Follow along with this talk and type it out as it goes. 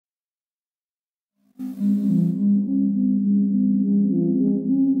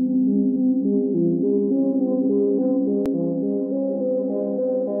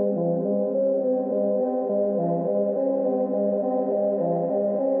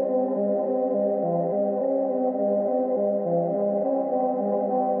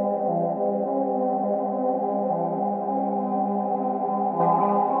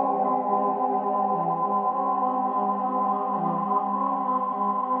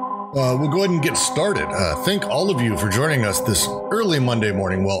We'll go ahead and get started. Thank all of you for joining us this early Monday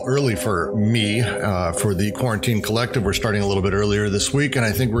morning. Well, early for me, for the Quarantine Collective. We're starting a little bit earlier this week, and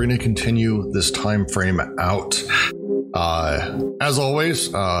I think we're going to continue this time frame out. As always,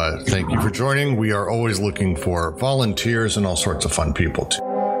 thank you for joining. We are always looking for volunteers and all sorts of fun people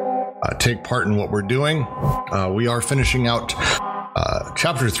to take part in what we're doing. We are finishing out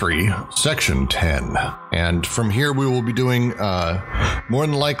Chapter 3, Section 10. And from here, we will be doing more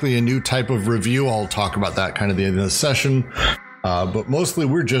than likely a new type of review. I'll talk about that kind of the end of the session. But mostly,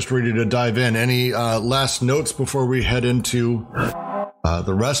 we're just ready to dive in. Any last notes before we head into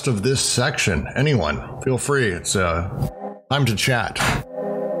the rest of this section? Anyone? Feel free. It's time to chat.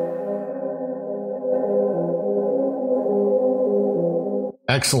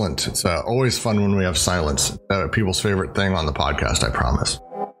 Excellent. It's always fun when we have silence. People's favorite thing on the podcast, I promise.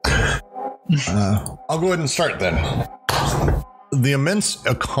 I'll go ahead and start then. The immense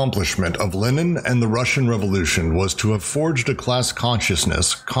accomplishment of Lenin and the Russian Revolution was to have forged a class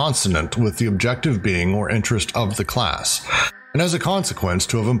consciousness consonant with the objective being or interest of the class, and as a consequence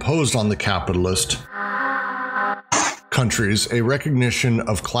to have imposed on the capitalist countries a recognition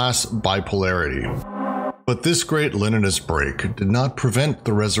of class bipolarity. But this great Leninist break did not prevent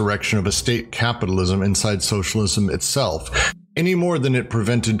the resurrection of a state capitalism inside socialism itself, any more than it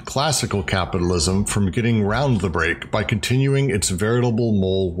prevented classical capitalism from getting round the break by continuing its veritable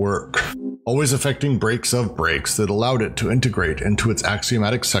mole work, always affecting breaks of breaks that allowed it to integrate into its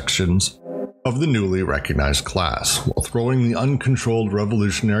axiomatic sections of the newly recognized class, while throwing the uncontrolled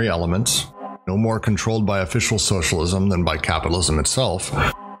revolutionary elements, no more controlled by official socialism than by capitalism itself,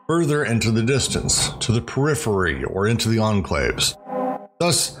 further into the distance, to the periphery, or into the enclaves.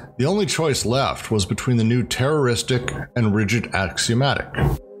 Thus, the only choice left was between the new terroristic and rigid axiomatic,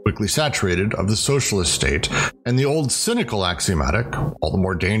 quickly saturated, of the socialist state, and the old cynical axiomatic, all the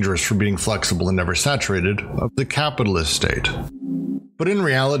more dangerous for being flexible and never saturated, of the capitalist state. But in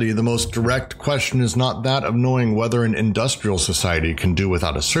reality, the most direct question is not that of knowing whether an industrial society can do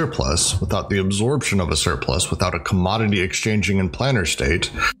without a surplus, without the absorption of a surplus, without a commodity exchanging and planner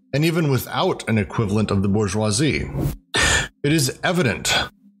state, and even without an equivalent of the bourgeoisie. It is evident,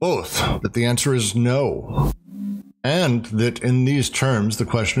 both, that the answer is no, and that in these terms the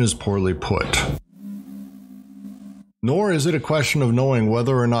question is poorly put. Nor is it a question of knowing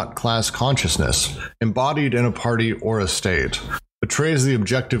whether or not class consciousness, embodied in a party or a state, betrays the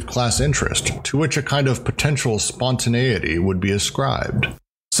objective class interest, to which a kind of potential spontaneity would be ascribed,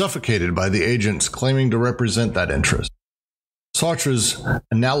 suffocated by the agents claiming to represent that interest. Sartre's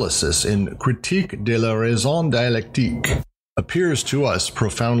analysis in Critique de la Raison Dialectique appears to us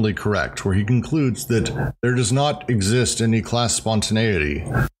profoundly correct, where he concludes that there does not exist any class spontaneity,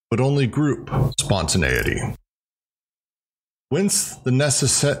 but only group spontaneity. Whence the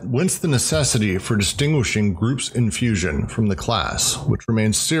necessity for distinguishing groups infusion from the class, which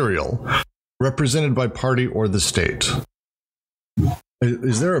remains serial, represented by party or the state.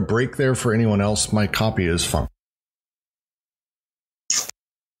 Is there a break there for anyone else? My copy is fine.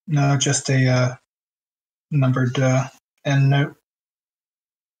 No, just a numbered end note.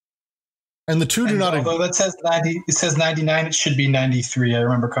 And the two do not. Although that says 90, it says 99. It should be 93. I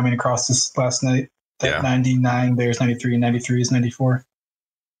remember coming across this last night. That 99, there's 93, and 93 is 94.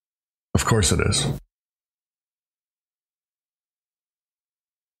 Of course it is.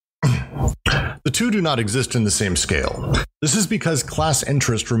 The two do not exist in the same scale. This is because class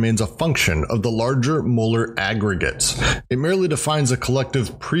interest remains a function of the larger molar aggregates. It merely defines a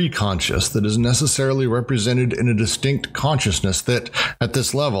collective pre-conscious that is necessarily represented in a distinct consciousness that, at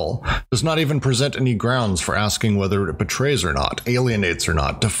this level, does not even present any grounds for asking whether it betrays or not, alienates or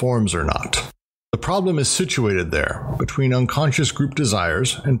not, deforms or not. The problem is situated there, between unconscious group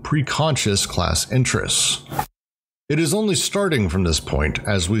desires and pre-conscious class interests. It is only starting from this point,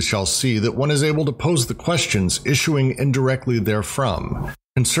 as we shall see, that one is able to pose the questions issuing indirectly therefrom,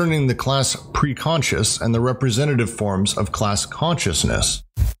 concerning the class pre-conscious and the representative forms of class consciousness,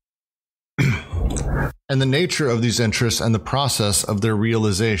 and the nature of these interests and the process of their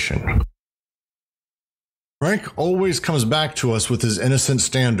realization. Rank always comes back to us with his innocent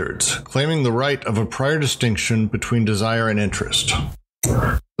standards, claiming the right of a prior distinction between desire and interest.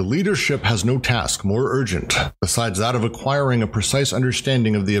 The The leadership has no task more urgent, besides that of acquiring a precise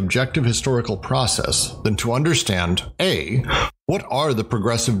understanding of the objective historical process, than to understand A. What are the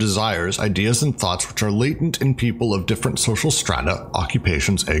progressive desires, ideas, and thoughts which are latent in people of different social strata,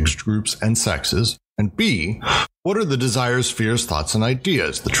 occupations, age groups, and sexes? And B. What are the desires, fears, thoughts, and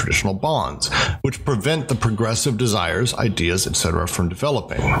ideas, the traditional bonds, which prevent the progressive desires, ideas, etc. from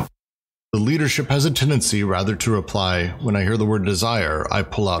developing? The leadership has a tendency rather to reply, when I hear the word desire, I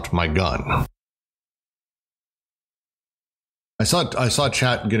pull out my gun. I saw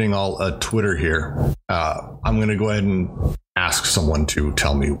chat getting all Twitter here. I'm going to go ahead and ask someone to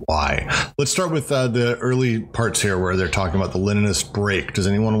tell me why. Let's start with the early parts here where they're talking about the Leninist break. Does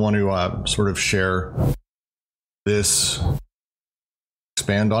anyone want to sort of share this?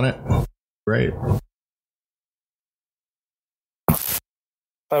 Expand on it? Great.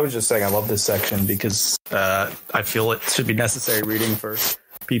 I was just saying I love this section because I feel it should be necessary reading for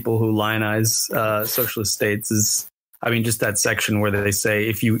people who lionize socialist states. Just that section where they say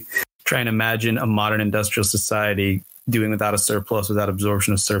if you try and imagine a modern industrial society doing without a surplus, without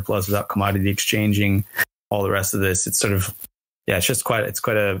absorption of surplus, without commodity exchanging, all the rest of this, it's sort of, it's quite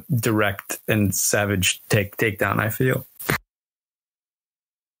a direct and savage takedown, I feel.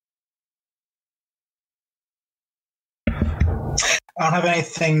 I don't have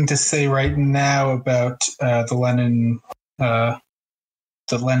anything to say right now about the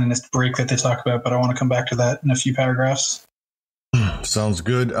Leninist break that they talk about, but I want to come back to that in a few paragraphs. Sounds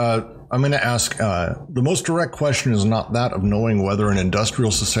good. I'm going to ask, the most direct question is not that of knowing whether an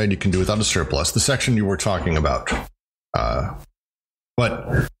industrial society can do without a surplus, the section you were talking about.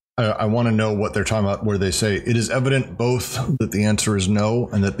 But I want to know what they're talking about, where they say, it is evident both that the answer is no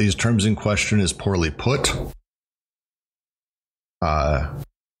and that these terms in question is poorly put.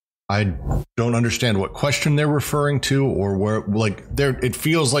 I don't understand what question they're referring to, or where, it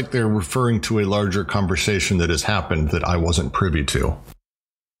feels like they're referring to a larger conversation that has happened that I wasn't privy to.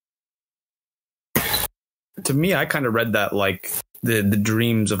 To me, I kind of read that like the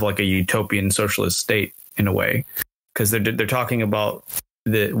dreams of like a utopian socialist state in a way, because they're talking about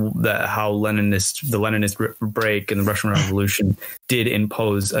how the Leninist break and the Russian Revolution did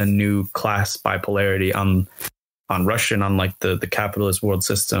impose a new class bipolarity on Russian, on like the capitalist world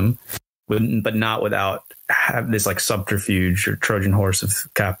system, but not without have this like subterfuge or Trojan horse of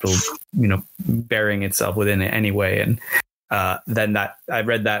capital, burying itself within it anyway. And then that I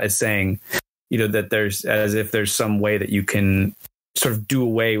read that as saying, that there's as if there's some way that you can sort of do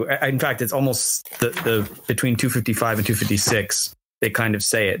away. In fact, it's almost the between 255 and 256. They kind of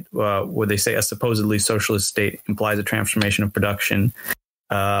say it where they say a supposedly socialist state implies a transformation of production.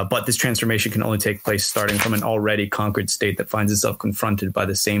 But this transformation can only take place starting from an already conquered state that finds itself confronted by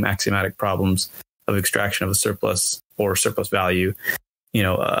the same axiomatic problems of extraction of a surplus or surplus value,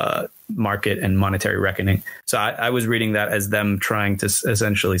 market and monetary reckoning. So I was reading that as them trying to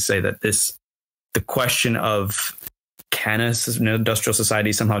essentially say that the question of can an industrial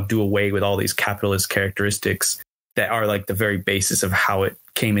society somehow do away with all these capitalist characteristics that are like the very basis of how it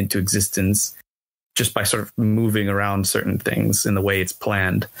came into existence, just by sort of moving around certain things in the way it's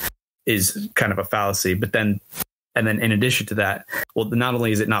planned, is kind of a fallacy. But then in addition to that, well, not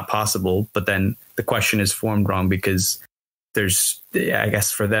only is it not possible, but then the question is formed wrong because there's, I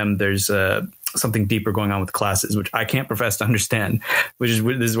guess for them, there's something deeper going on with classes, which I can't profess to understand, this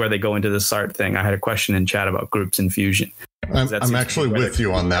is where they go into the Sartre thing. I had a question in chat about groups and fusion. I'm actually with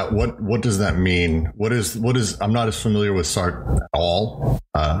you on that. What does that mean? What is, I'm not as familiar with Sartre at all.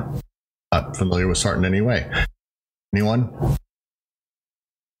 Not familiar with Sartre in any way. Anyone?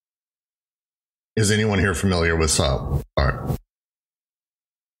 Is anyone here familiar with Sartre?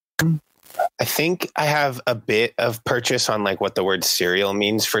 I think I have a bit of purchase on like what the word serial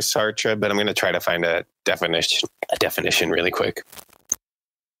means for Sartre, but I'm going to try to find a definition really quick.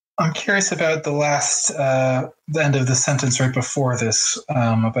 I'm curious about the end of the sentence right before this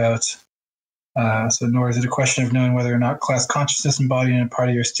about. So nor is it a question of knowing whether or not class consciousness embodied in a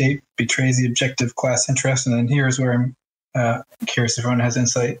party or state betrays the objective class interest. And then here's where I'm curious if everyone has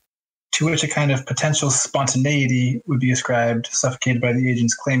insight, to which a kind of potential spontaneity would be ascribed, suffocated by the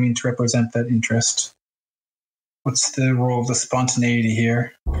agents claiming to represent that interest. What's the role of the spontaneity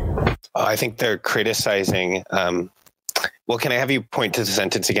here? I think they're criticizing. Well, can I have you point to the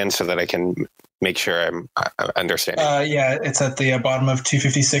sentence again so that I can make sure I'm understanding? Yeah, it's at the bottom of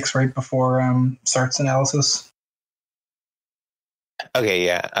 256, right before Sartre's analysis. Okay,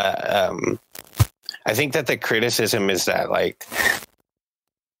 yeah. I think that the criticism is that, like,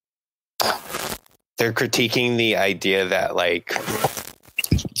 they're critiquing the idea that, like,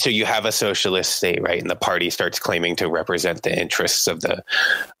 so you have a socialist state, right? And the party starts claiming to represent the interests of the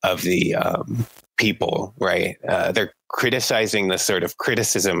people, right? They're criticizing the sort of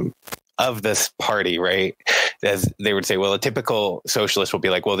criticism of this party, right? As they would say, well, a typical socialist will be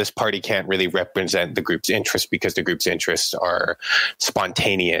like, well, this party can't really represent the group's interests because the group's interests are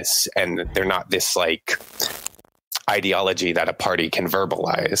spontaneous and they're not this like ideology that a party can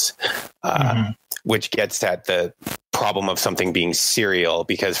verbalize, which gets at the problem of something being serial,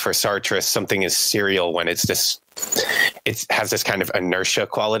 because for Sartre, something is serial when it has this kind of inertia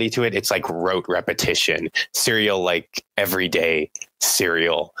quality to it. It's like rote repetition, serial, like everyday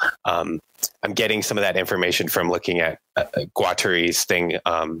serial. I'm getting some of that information from looking at Guattari's thing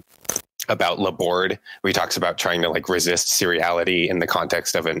about Laborde, where he talks about trying to like resist seriality in the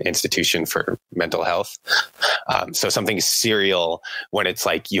context of an institution for mental health. So something's serial when it's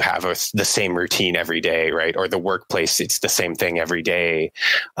like you have the same routine every day, right? Or the workplace, it's the same thing every day.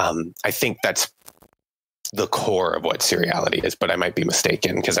 I think that's the core of what seriality is, but I might be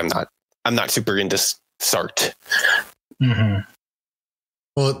mistaken because I'm not super into Sartre. Mm-hmm.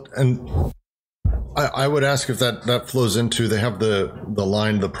 Well, and I would ask if that flows into, they have the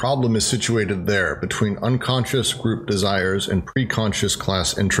line, the problem is situated there between unconscious group desires and preconscious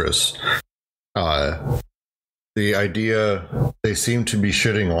class interests. The idea they seem to be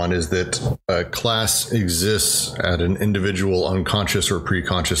shitting on is that class exists at an individual unconscious or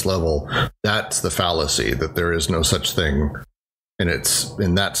preconscious level. That's the fallacy, that there is no such thing. And it's,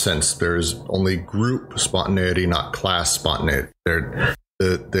 in that sense, there is only group spontaneity, not class spontaneity.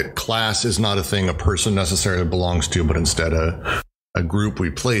 The class is not a thing a person necessarily belongs to, but instead a group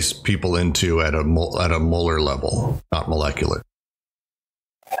we place people into at a molar level, not molecular.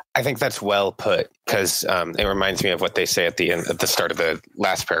 I think that's well put, because it reminds me of what they say at the start of the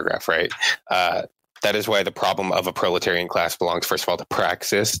last paragraph, right? That is why the problem of a proletarian class belongs, first of all, to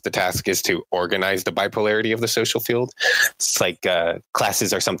praxis. The task is to organize the bipolarity of the social field. It's like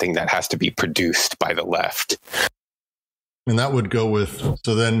classes are something that has to be produced by the left. And that would go with,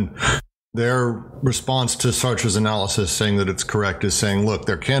 so then their response to Sartre's analysis saying that it's correct is saying, look,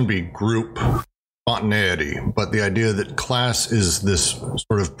 there can be group spontaneity, but the idea that class is this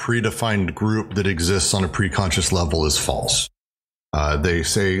sort of predefined group that exists on a preconscious level is false. They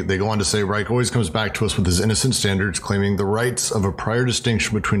go on to say, Reich always comes back to us with his innocent standards, claiming the rights of a prior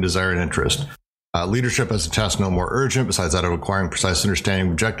distinction between desire and interest. Leadership as a task no more urgent, besides that of acquiring precise understanding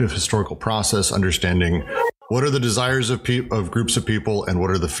of objective historical process, understanding what are the desires of groups of people and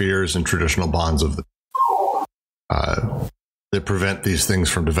what are the fears and traditional bonds of the that prevent these things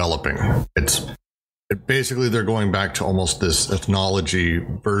from developing. Basically, they're going back to almost this ethnology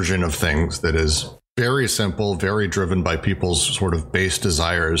version of things that is very simple, very driven by people's sort of base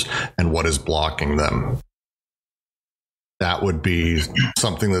desires and what is blocking them. That would be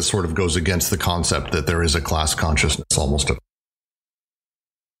something that sort of goes against the concept that there is a class consciousness almost.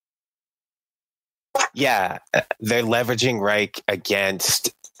 Yeah, they're leveraging Reich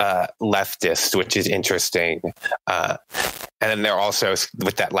against leftists, which is interesting. And then they're also,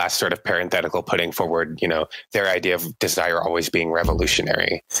 with that last sort of parenthetical, putting forward, their idea of desire always being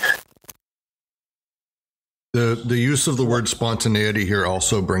revolutionary. The use of the word spontaneity here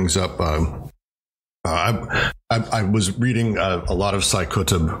also brings up. I was reading a lot of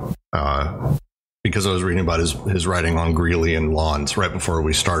Saikutub because I was reading about his writing on Greeley and Lawns right before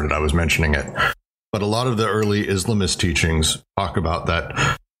we started. I was mentioning it, but a lot of the early Islamist teachings talk about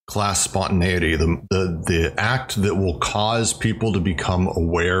that class spontaneity, the act that will cause people to become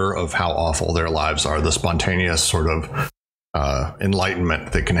aware of how awful their lives are, the spontaneous sort of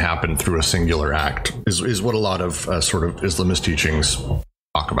enlightenment that can happen through a singular act is what a lot of sort of Islamist teachings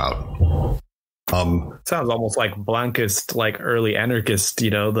talk about. Sounds almost like Blankist, like early anarchist,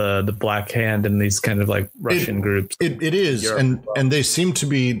 the Black Hand and these kind of like Russian groups. It is. Europe. And they seem to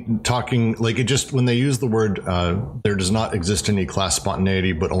be talking like it just, when they use the word, there does not exist any class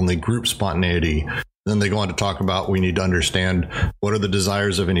spontaneity, but only group spontaneity. Then they go on to talk about, we need to understand what are the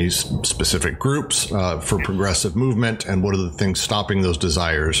desires of any specific groups for progressive movement, and what are the things stopping those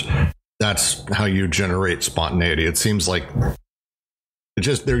desires. That's how you generate spontaneity. It seems like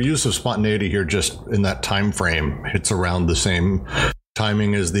just their use of spontaneity here, just in that time frame, hits around the same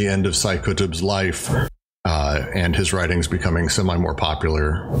timing as the end of Saikutub's life and his writings becoming more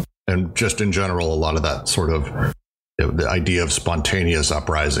popular. And just in general, a lot of that sort of the idea of spontaneous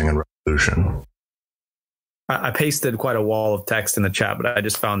uprising and revolution. I pasted quite a wall of text in the chat, but I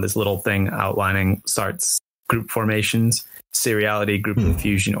just found this little thing outlining Sartre's group formations, seriality, group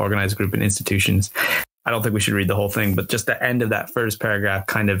infusion, organized group, and institutions. I don't think we should read the whole thing, but just the end of that first paragraph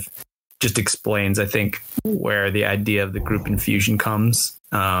kind of just explains, I think, where the idea of the group infusion comes.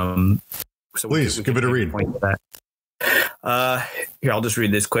 So please give it a read. Here, I'll just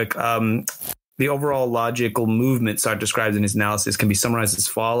read this quick. The overall logical movement Sartre describes in his analysis can be summarized as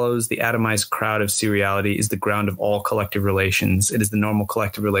follows. The atomized crowd of seriality is the ground of all collective relations. It is the normal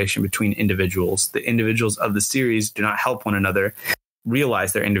collective relation between individuals. The individuals of the series do not help one another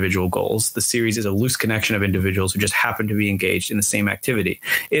realize their individual goals. The series is a loose connection of individuals who just happen to be engaged in the same activity.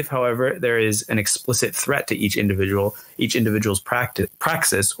 If, however, there is an explicit threat to each individual's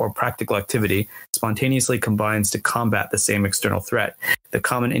praxis or practical activity spontaneously combines to combat the same external threat. The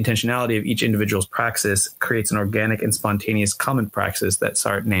common intentionality of each individual's praxis creates an organic and spontaneous common praxis that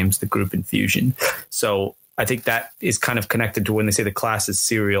Sartre names the group infusion. So I think that is kind of connected to when they say the class is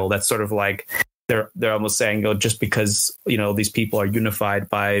serial. That's sort of like they're almost saying, oh, just because, you know, these people are unified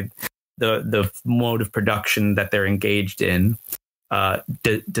by the mode of production that they're engaged in,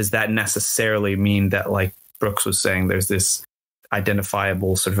 does that necessarily mean that, like Brooks was saying, there's this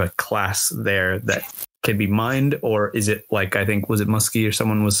identifiable sort of a class there that can be mined? Or is it like, I think, was it Muskie or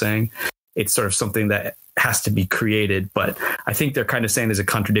someone was saying, it's sort of something that has to be created? But I think they're kind of saying there's a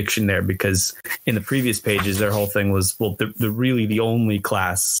contradiction there, because in the previous pages, their whole thing was, well, the only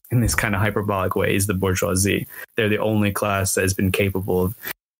class in this kind of hyperbolic way is the bourgeoisie. They're the only class that has been capable of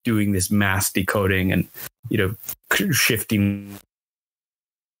doing this mass decoding and, you know, shifting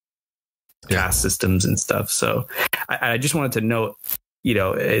caste systems and stuff. So I just wanted to note, you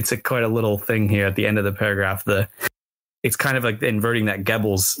know, it's quite a little thing here at the end of the paragraph. It's kind of like inverting that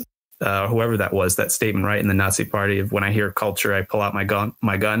Goebbels, whoever that was, that statement, right, in the Nazi Party of, when I hear culture, I pull out my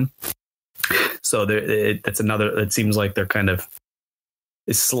gun. So that's another. It seems like they're kind of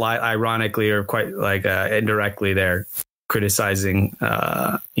ironically or quite like indirectly, they're criticizing,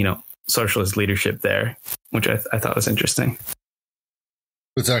 you know, socialist leadership there, which I thought was interesting.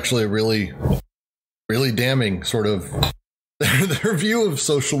 It's actually a really, really damning sort of their view of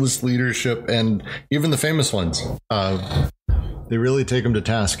socialist leadership, and even the famous ones. They really take them to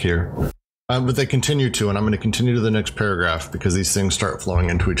task here. But they continue to, and I'm going to continue to the next paragraph because these things start flowing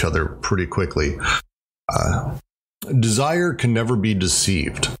into each other pretty quickly. Desire can never be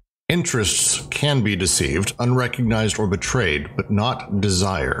deceived. Interests can be deceived, unrecognized or betrayed, but not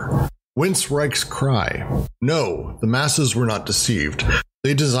desire. Whence Reich's cry? No, the masses were not deceived.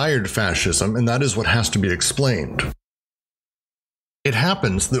 They desired fascism, and that is what has to be explained. It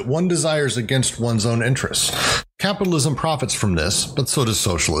happens that one desires against one's own interests. Capitalism profits from this, but so does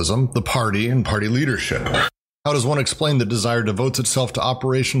socialism, the party, and party leadership. How does one explain that desire devotes itself to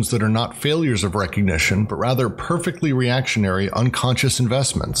operations that are not failures of recognition, but rather perfectly reactionary, unconscious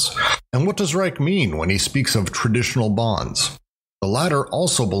investments? And what does Reich mean when he speaks of traditional bonds? The latter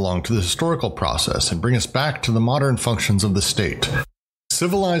also belong to the historical process and bring us back to the modern functions of the state.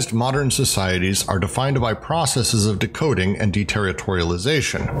 Civilized modern societies are defined by processes of decoding and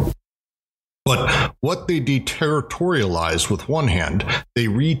deterritorialization. But what they deterritorialize with one hand, they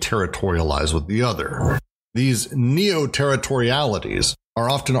re-territorialize with the other. These neo-territorialities are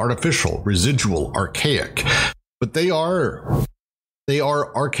often artificial, residual, archaic, but they are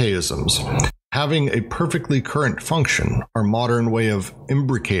archaisms, having a perfectly current function, our modern way of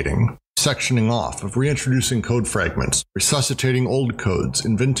imbricating, sectioning off, of reintroducing code fragments, resuscitating old codes,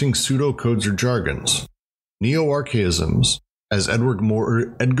 inventing pseudo-codes or jargons. Neo-archaisms, as Edgar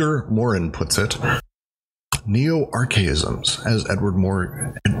Morin puts it, neo-archaisms, as Edward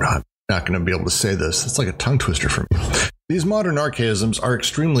Morin, I'm not going to be able to say this, it's like a tongue twister for me. These modern archaisms are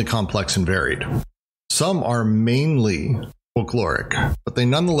extremely complex and varied. Some are mainly folkloric, but they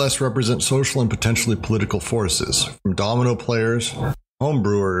nonetheless represent social and potentially political forces, from domino players,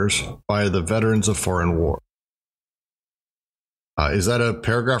 homebrewers, via the veterans of foreign war. Is that a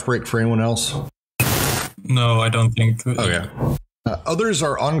paragraph break for anyone else? No, I don't think. Okay. Others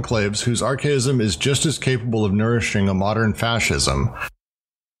are enclaves whose archaism is just as capable of nourishing a modern fascism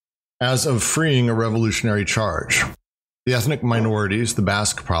as of freeing a revolutionary charge. The ethnic minorities, the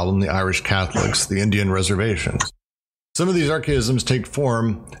Basque problem, the Irish Catholics, the Indian reservations. Some of these archaisms take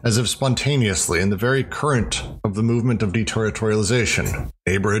form as if spontaneously in the very current of the movement of deterritorialization.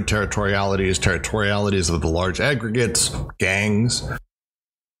 Neighborhood territorialities of the large aggregates, gangs.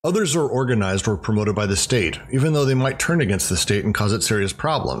 Others are organized or promoted by the state, even though they might turn against the state and cause it serious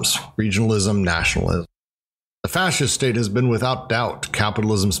problems. Regionalism, nationalism. The fascist state has been without doubt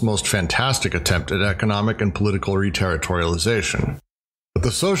capitalism's most fantastic attempt at economic and political re-territorialization. But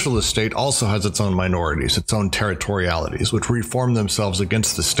the socialist state also has its own minorities, its own territorialities, which reform themselves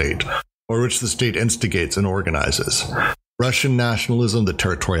against the state, or which the state instigates and organizes. Russian nationalism, the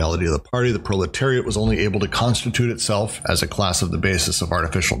territoriality of the party, the proletariat was only able to constitute itself as a class of the basis of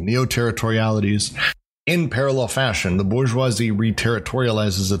artificial neo-territorialities. In parallel fashion, the bourgeoisie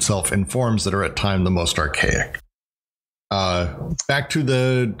re-territorializes itself in forms that are at time the most archaic. Back to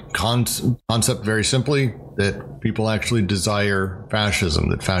the concept very simply, that people actually desire fascism,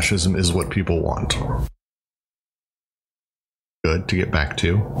 that fascism is what people want. Good to get back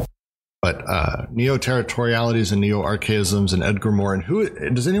to. But neo-territorialities and neo-archaisms and Edgar Morin.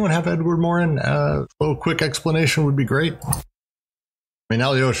 Does anyone have Edward Morin? A little quick explanation would be great. I mean,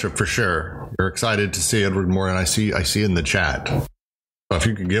 Alyosha, for sure. You're excited to see Edward Morin. I see in the chat. So if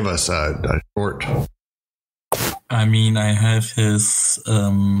you could give us a short. I mean, I have his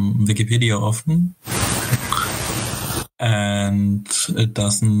Wikipedia open, and it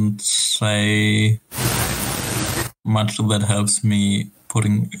doesn't say much that helps me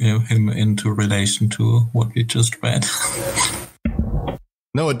putting him into relation to what we just read.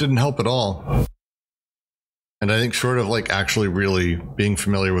 No, it didn't help at all. And I think short of like actually really being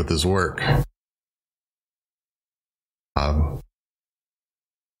familiar with his work,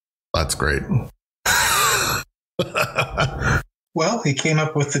 that's great. Well, he came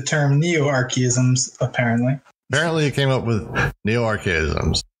up with the term neo-archaisms, apparently. Apparently he came up with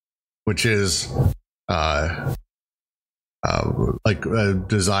neo-archaisms, which is like a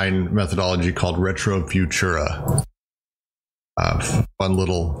design methodology called retrofutura. Fun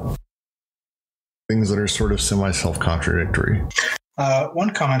little things that are sort of semi-self-contradictory.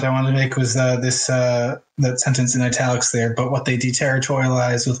 One comment I wanted to make was that sentence in italics there, but what they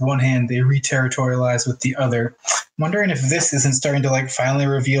deterritorialize with one hand, they reterritorialize with the other. I'm wondering if this isn't starting to like finally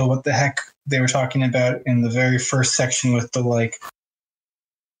reveal what the heck they were talking about in the very first section with the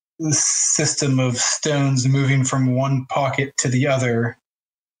system of stones moving from one pocket to the other.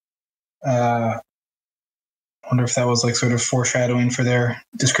 I wonder if that was like sort of foreshadowing for their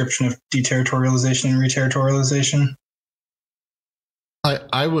description of deterritorialization and reterritorialization.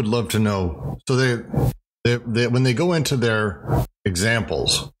 I would love to know. So they when they go into their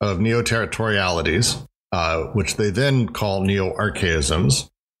examples of neo-territorialities, which they then call neo-archaisms,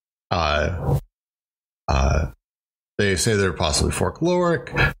 they say they're possibly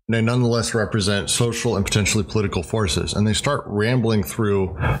folkloric, and they nonetheless represent social and potentially political forces. And they start rambling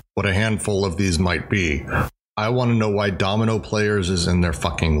through what a handful of these might be. I want to know why domino players is in their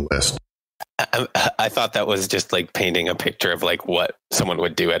fucking list. I thought that was just like painting a picture of like what someone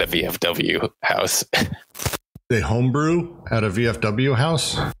would do at a VFW house. They homebrew at a VFW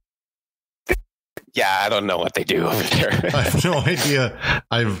house? Yeah, I don't know what they do over there. I have no idea.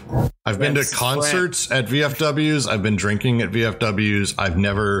 I've been to concerts at VFWs. I've been drinking at VFWs. I've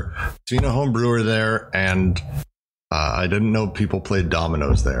never seen a home brewer there, and I didn't know people played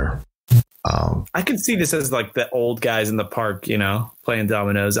dominoes there. I can see this as like the old guys in the park, playing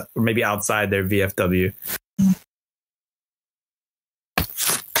dominoes, or maybe outside their VFW.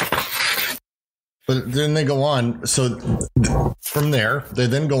 But then they go on. So from there, they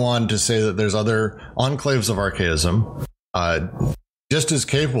then go on to say that there's other enclaves of archaism, just as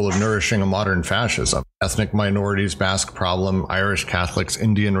capable of nourishing a modern fascism. Ethnic minorities, Basque problem, Irish Catholics,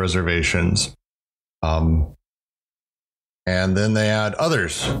 Indian reservations. And then they add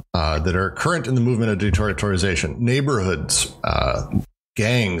others that are current in the movement of deterritorialization. Neighborhoods,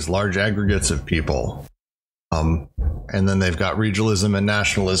 gangs, large aggregates of people. And then they've got regionalism and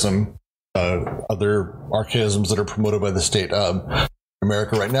nationalism, other archaisms that are promoted by the state. In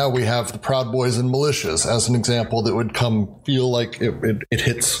America right now, we have the Proud Boys and militias as an example that would feel like it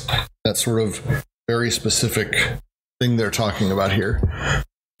hits that sort of very specific thing they're talking about here.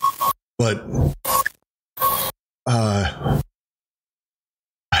 But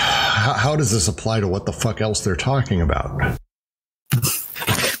how does this apply to what the fuck else they're talking about?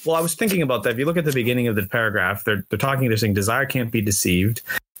 Well, I was thinking about that. If you look at the beginning of the paragraph, they're saying desire can't be deceived.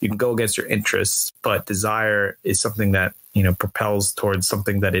 You can go against your interests, but desire is something that, propels towards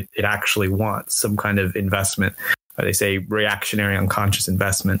something that it actually wants, some kind of investment. They say reactionary unconscious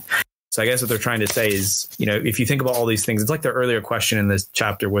investment. So I guess what they're trying to say is, if you think about all these things, it's like the earlier question in this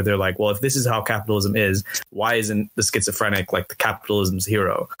chapter where they're like, well, if this is how capitalism is, why isn't the schizophrenic like the capitalism's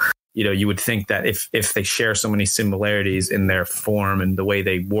hero? You would think that if they share so many similarities in their form and the way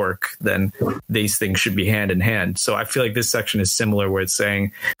they work, then these things should be hand in hand. So I feel like this section is similar where it's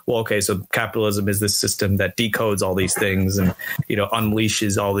saying, well, okay, so capitalism is this system that decodes all these things and,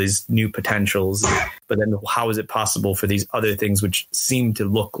 unleashes all these new potentials. But then how is it possible for these other things, which seem to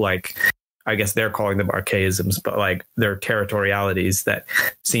look like, I guess they're calling them archaisms, but like they're territorialities that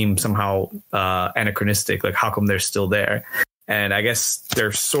seem somehow anachronistic. Like, how come they're still there? And I guess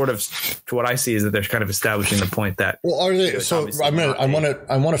they're sort of, to what I see, is that they're kind of establishing the point that. Well, are they? So I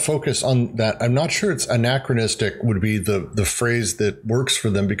want to focus on that. I'm not sure it's anachronistic would be the phrase that works for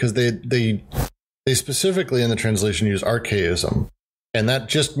them, because they specifically in the translation use archaism, and that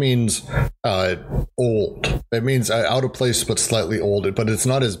just means old. It means out of place but slightly old. But it's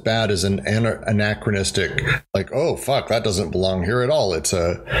not as bad as an anachronistic, like, oh fuck, that doesn't belong here at all. It's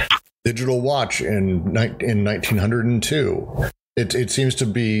a digital watch in 1902. It seems to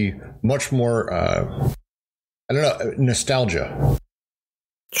be much more, I don't know, nostalgia.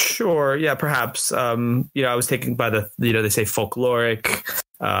 Sure. Yeah, perhaps. I was taken by they say folkloric.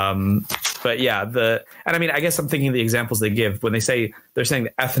 But yeah, and I mean, I guess I'm thinking the examples they give when they're saying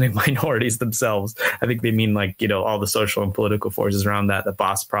the ethnic minorities themselves. I think they mean like, all the social and political forces around that, the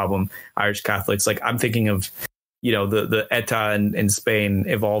Basque problem, Irish Catholics. Like I'm thinking of, the ETA in Spain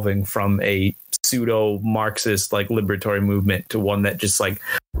evolving from a pseudo Marxist like liberatory movement to one that just like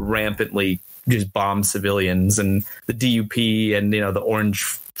rampantly just bombs civilians, and the DUP and, the Orange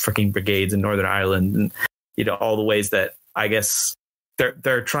freaking brigades in Northern Ireland, and, all the ways that I guess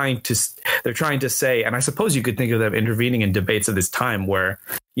they're trying to say, and I suppose you could think of them intervening in debates of this time where,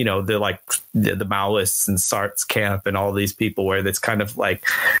 they're like the Maoists and Sartre's camp and all these people, where it's kind of like,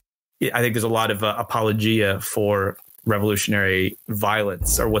 I think there's a lot of apologia for revolutionary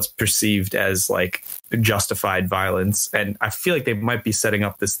violence, or what's perceived as like justified violence. And I feel like they might be setting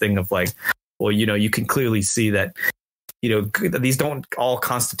up this thing of like, well, you can clearly see that, these don't all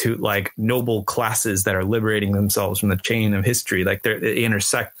constitute like noble classes that are liberating themselves from the chain of history. Like they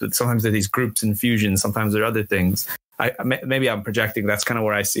intersect with, sometimes they're these groups and fusions, sometimes they're other things. Maybe I'm projecting. That's kind of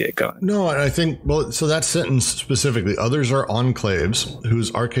where I see it going. No, I think, well, so that sentence specifically, others are enclaves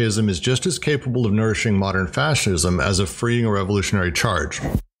whose archaism is just as capable of nourishing modern fascism as of freeing a revolutionary charge.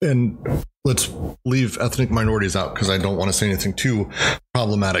 And let's leave ethnic minorities out because I don't want to say anything too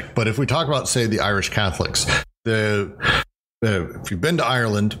problematic. But if we talk about, say, the Irish Catholics, if you've been to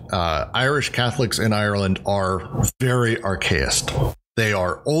Ireland, Irish Catholics in Ireland are very archaist. They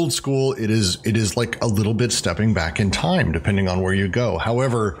are old school. It is like a little bit stepping back in time, depending on where you go.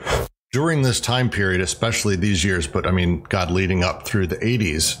 However, during this time period, especially these years, but I mean, God, leading up through the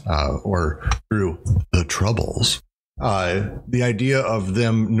 80s or through the Troubles, the idea of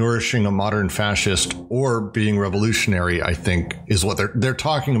them nourishing a modern fascist or being revolutionary, I think, is what they're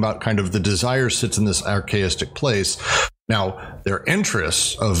talking about. Kind of the desire sits in this archaistic place. Now, their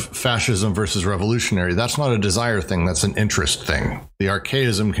interests of fascism versus revolutionary, that's not a desire thing. That's an interest thing. The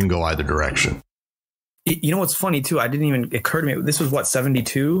archaism can go either direction. You know what's funny, too? I didn't even occur to me. This was,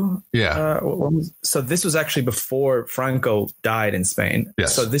 72? Yeah. So this was actually before Franco died in Spain.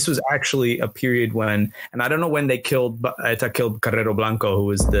 Yes. So this was actually a period when, and I don't know when they killed Carrero Blanco, who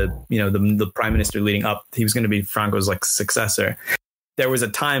was the prime minister leading up. He was going to be Franco's like successor. There was a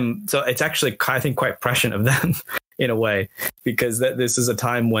time. So it's actually, I think, quite prescient of them in a way, because this is a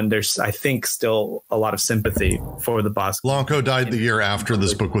time when there's, I think, still a lot of sympathy for the Basque. Blanco died the year after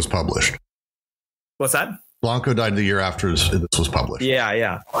this book was published. What's that? Blanco died the year after this was published.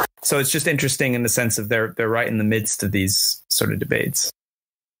 Yeah. So it's just interesting in the sense of they're right in the midst of these sort of debates.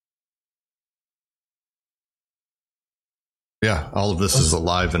 Yeah, all of this is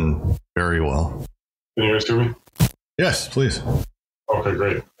alive and very well. Can you guys hear me? Yes, please. Okay,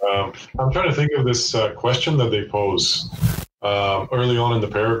 great. I'm trying to think of this question that they pose early on in the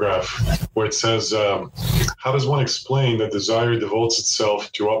paragraph, where it says, how does one explain that desire devotes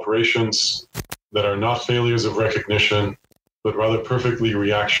itself to operations that are not failures of recognition, but rather perfectly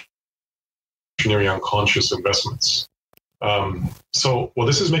reactionary unconscious investments? So what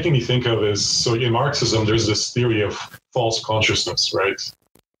this is making me think of is, so in Marxism, there's this theory of false consciousness, right?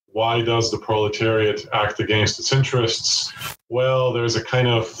 Why does the proletariat act against its interests? Well, there's a kind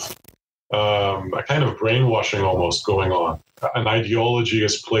of brainwashing almost going on. An ideology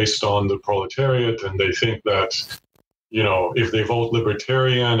is placed on the proletariat, and they think that, if they vote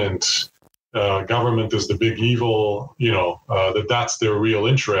libertarian and government is the big evil, that's their real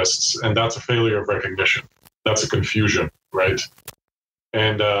interests, and that's a failure of recognition. That's a confusion, right?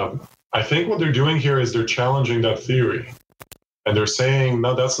 And I think what they're doing here is they're challenging that theory. And they're saying,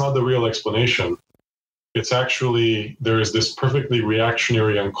 no, that's not the real explanation. It's actually, there is this perfectly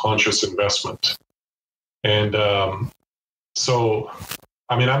reactionary unconscious investment. And so,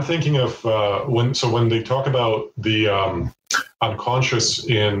 I mean, I'm thinking of when they talk about the unconscious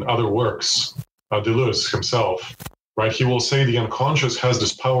in other works, Deleuze himself, right? He will say the unconscious has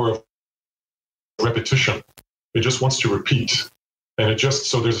this power of repetition. It just wants to repeat. And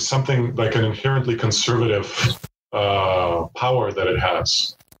so there's something like an inherently conservative power that it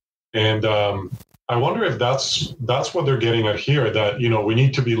has. And I wonder if that's what they're getting at here, that, we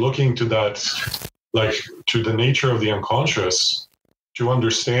need to be looking to that, like, to the nature of the unconscious to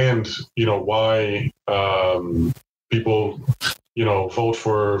understand, why people, vote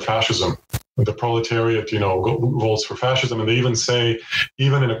for fascism. The proletariat, votes for fascism. And they even say,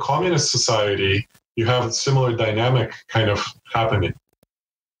 even in a communist society, you have a similar dynamic kind of happening.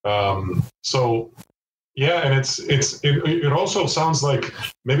 So, yeah, and it also sounds like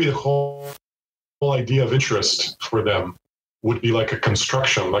maybe the whole idea of interest for them would be like a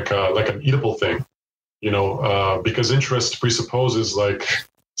construction, like an Oedipal thing, because interest presupposes like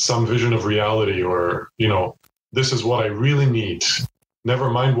some vision of reality, or, this is what I really need. Never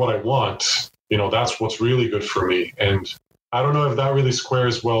mind what I want. That's what's really good for me. And I don't know if that really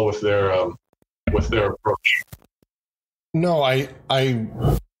squares well with their approach. No, I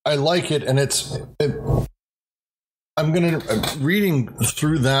like it, and I'm reading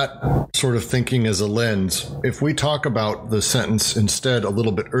through that sort of thinking as a lens. If we talk about the sentence instead a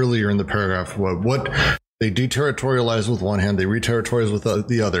little bit earlier in the paragraph, what they deterritorialize with one hand, they reterritorialize with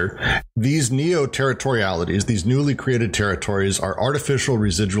the other. These neo-territorialities, these newly created territories, are artificial,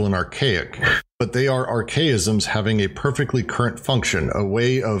 residual, and archaic, but they are archaisms having a perfectly current function, a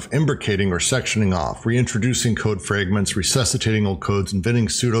way of imbricating or sectioning off, reintroducing code fragments, resuscitating old codes, inventing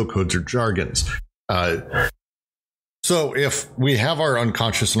pseudo-codes or jargons. So if we have our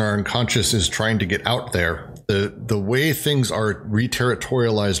unconscious, and our unconscious is trying to get out there, the way things are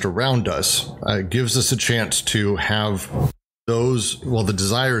reterritorialized around us gives us a chance to have those, well, the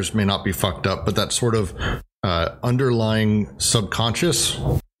desires may not be fucked up, but that sort of underlying subconscious,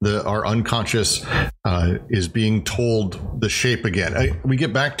 our unconscious is being told the shape again. We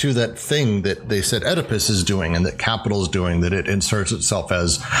get back to that thing that they said Oedipus is doing and that Capital is doing, that it inserts itself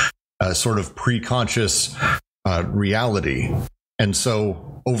as a sort of pre-conscious reality. And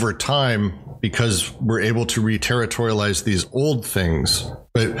so over time, because we're able to reterritorialize these old things,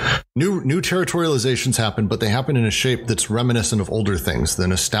 but new territorializations happen, but they happen in a shape that's reminiscent of older things, the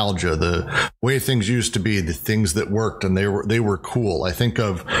nostalgia, the way things used to be, the things that worked and they were cool. I think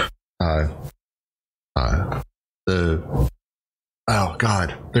of oh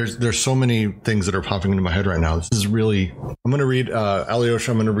God, there's so many things that are popping into my head right now. This is really, I'm going to read, Alyosha,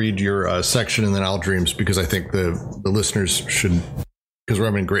 I'm going to read your section and then Al Dreams, because I think the listeners should, because we're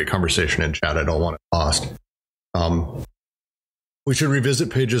having a great conversation in chat. I don't want it lost. We should revisit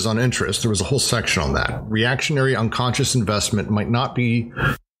pages on interest. There was a whole section on that. Reactionary unconscious investment might not be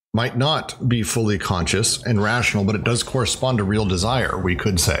fully conscious and rational, but it does correspond to real desire, we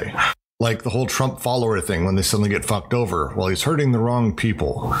could say. Like the whole Trump follower thing, when they suddenly get fucked over. Well, he's hurting the wrong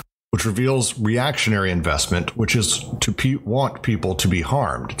people, which reveals reactionary investment, which is to want people to be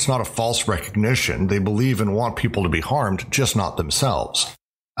harmed. It's not a false recognition. They believe and want people to be harmed, just not themselves.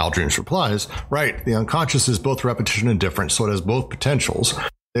 Al Dreams replies, right, the unconscious is both repetition and difference, so it has both potentials.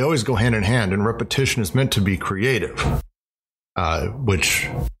 They always go hand in hand, and repetition is meant to be creative, which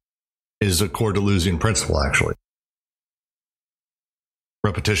is a core Deleuzian principle, actually.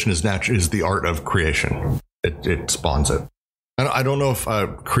 Repetition is the art of creation. It spawns it. And I don't know if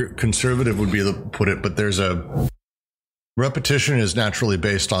conservative would be able to put it, but there's a repetition is naturally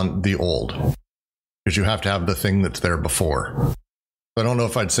based on the old, because you have to have the thing that's there before. I don't know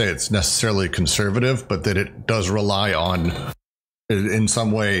if I'd say it's necessarily conservative, but that it does rely on, in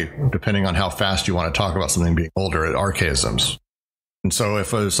some way, depending on how fast you want to talk about something being older, at archaisms. And so if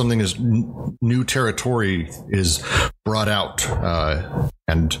something is new territory is brought out,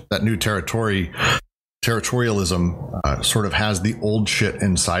 and that new territorialism sort of has the old shit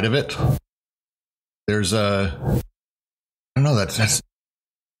inside of it, there's I don't know, that's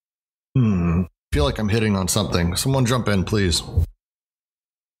I feel like I'm hitting on something. Someone jump in, please.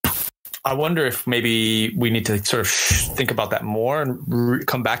 I wonder if maybe we need to sort of think about that more and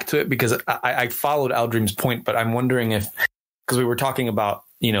come back to it, because I followed Al Dream's point, but I'm wondering if, because we were talking about,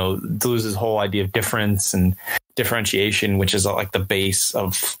 Deleuze's whole idea of difference and differentiation, which is like the base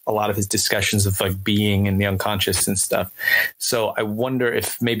of a lot of his discussions of like being and the unconscious and stuff. So I wonder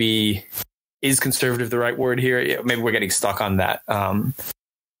if maybe, is conservative the right word here? Maybe we're getting stuck on that.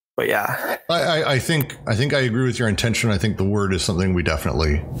 But yeah, I think I agree with your intention. I think the word is something we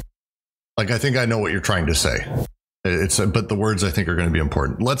definitely, like, I think I know what you're trying to say. But the words I think are going to be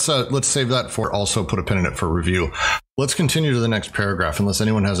important. Let's save that for, also put a pin in it for review. Let's continue to the next paragraph, unless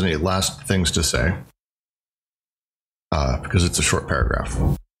anyone has any last things to say, because it's a short paragraph.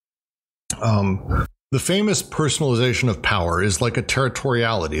 The famous personalization of power is like a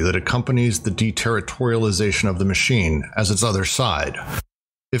territoriality that accompanies the deterritorialization of the machine as its other side.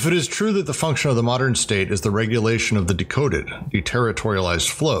 If it is true that the function of the modern state is the regulation of the decoded, deterritorialized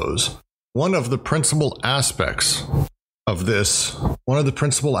flows, One of the principal aspects of this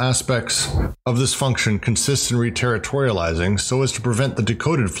function consists in reterritorializing so as to prevent the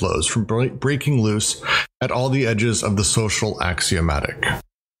decoded flows from breaking loose at all the edges of the social axiomatic.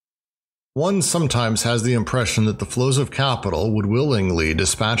 One sometimes has the impression that the flows of capital would willingly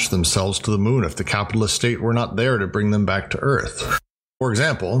dispatch themselves to the moon if the capitalist state were not there to bring them back to Earth. For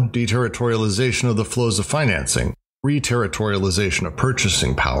example, deterritorialization of the flows of financing, reterritorialization of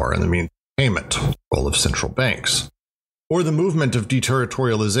purchasing power and the means of payment, role of central banks, or the movement of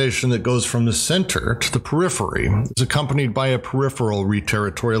deterritorialization that goes from the center to the periphery is accompanied by a peripheral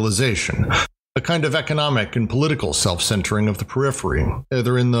reterritorialization, a kind of economic and political self-centering of the periphery,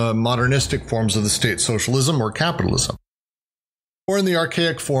 either in the modernistic forms of the state socialism or capitalism, or in the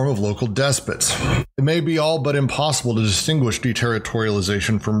archaic form of local despots. It may be all but impossible to distinguish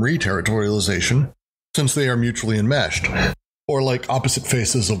deterritorialization from reterritorialization, since they are mutually enmeshed, or like opposite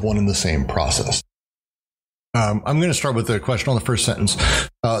faces of one and the same process. I'm going to start with the question on the first sentence.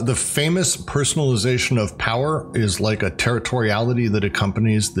 The famous personalization of power is like a territoriality that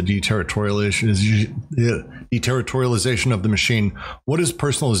accompanies the deterritorialization of the machine. What is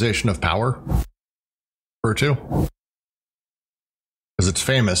personalization of power refer to? Because it's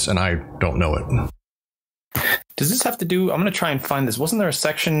famous and I don't know it. Does this have to do, I'm going to try and find this. Wasn't there a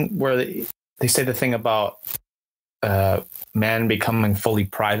section where they say the thing about man becoming fully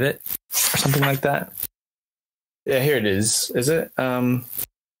private or something like that? Yeah, here it is. Is it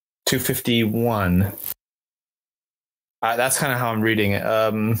 251? That's kind of how I'm reading it.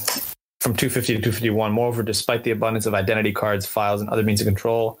 From 250 to 251. Moreover, despite the abundance of identity cards, files, and other means of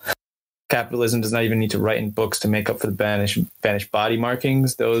control, capitalism does not even need to write in books to make up for the banished body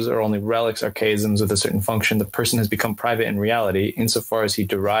markings. Those are only relics, archaisms with a certain function. The person has become private in reality insofar as he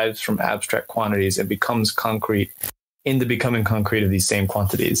derives from abstract quantities and becomes concrete in the becoming concrete of these same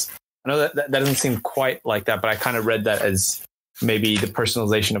quantities. I know that doesn't seem quite like that, but I kind of read that as maybe the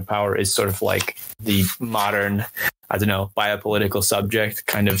personalization of power is sort of like the modern, I don't know, biopolitical subject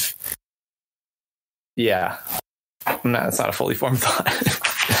kind of. Yeah. It's not a fully formed thought.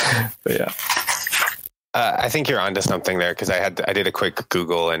 But yeah. I think you're onto something there, because I did a quick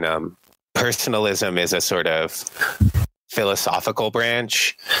Google, and personalism is a sort of philosophical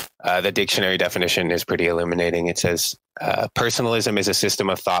branch. The dictionary definition is pretty illuminating. It says, personalism is a system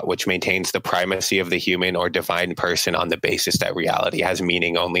of thought which maintains the primacy of the human or divine person on the basis that reality has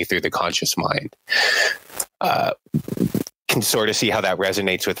meaning only through the conscious mind. Can sort of see how that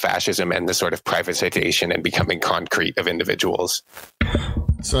resonates with fascism and the sort of privatization and becoming concrete of individuals.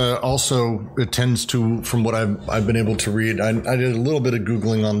 So also, it tends to, from what I've been able to read, I did a little bit of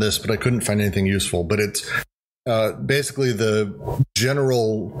Googling on this, but I couldn't find anything useful. But it's basically the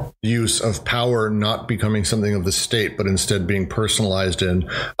general use of power not becoming something of the state, but instead being personalized in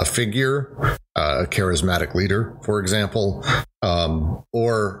a figure, a charismatic leader, for example,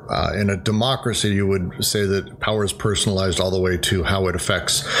 or in a democracy, you would say that power is personalized all the way to how it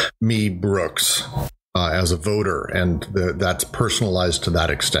affects me, Brooks, as a voter, and that's personalized to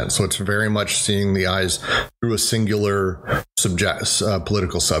that extent. So it's very much seeing the eyes through a singular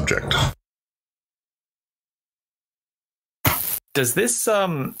political subject. Does this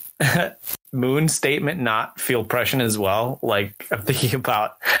moon statement not feel prescient as well? Like, I'm thinking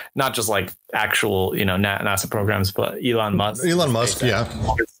about not just like actual, NASA programs, but Elon Musk. Yeah.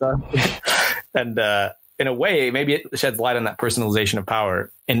 And in a way, maybe it sheds light on that personalization of power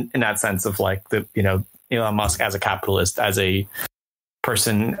in that sense of like Elon Musk as a capitalist, as a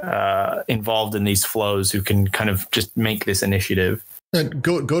person involved in these flows who can kind of just make this initiative.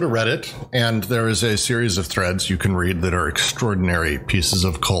 Go to Reddit, and there is a series of threads you can read that are extraordinary pieces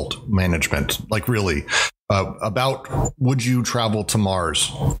of cult management. Like really, about would you travel to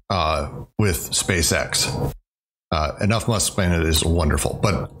Mars with SpaceX? Enough Musk explain it is wonderful.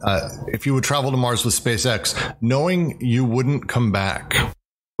 But if you would travel to Mars with SpaceX, knowing you wouldn't come back,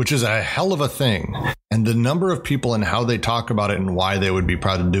 which is a hell of a thing, and the number of people and how they talk about it and why they would be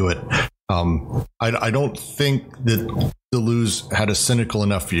proud to do it, I don't think that Deleuze had a cynical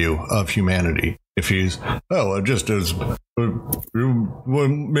enough view of humanity. If he's, just as maybe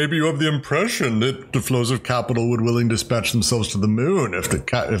you have the impression that the flows of capital would willingly dispatch themselves to the moon if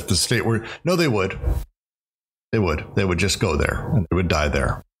the state were. No, they would. They would just go there and they would die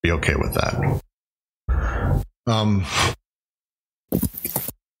there. Be okay with that.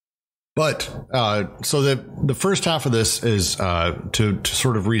 But so the first half of this is to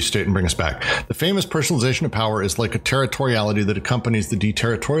sort of restate and bring us back. The famous personalization of power is like a territoriality that accompanies the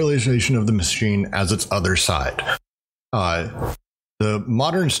deterritorialization of the machine as its other side. The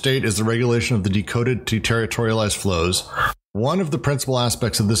modern state is the regulation of the decoded deterritorialized flows, One of the principal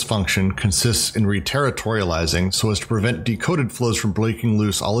aspects of this function consists in reterritorializing so as to prevent decoded flows from breaking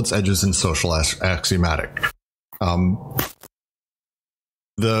loose all its edges in social axiomatic.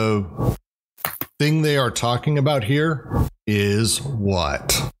 The thing they are talking about here is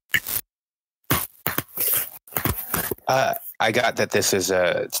what? I got that this is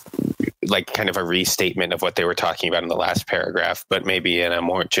a kind of a restatement of what they were talking about in the last paragraph, but maybe in a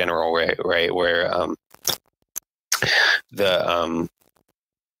more general way, right? Where the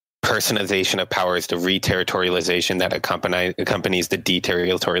personalization of power is the reterritorialization that accompanies the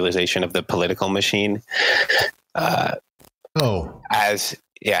deterritorialization of the political machine. Okay,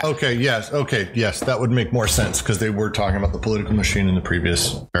 yes, that would make more sense because they were talking about the political machine in the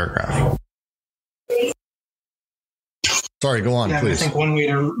previous paragraph. Sorry, go on, please. I think one way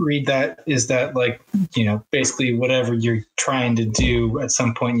to read that is that, basically whatever you're trying to do, at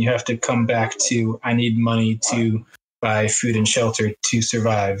some point you have to come back to, I need money to buy food and shelter to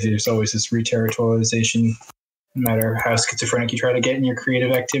survive. There's always this reterritorialization, no matter how schizophrenic you try to get in your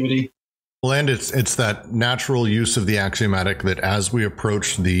creative activity. Well, and it's that natural use of the axiomatic that as we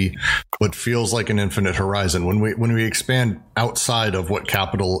approach what feels like an infinite horizon, when we expand outside of what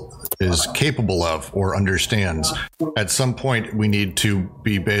capital is capable of or understands, at some point we need to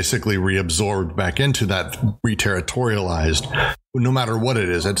be basically reabsorbed back into that reterritorialized. No matter what it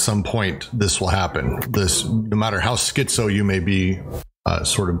is, at some point this will happen. This, no matter how schizo you may be,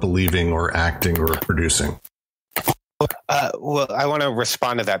 sort of believing or acting or producing. Well, I want to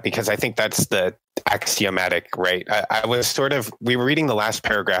respond to that because I think that's the axiomatic, right? We were reading the last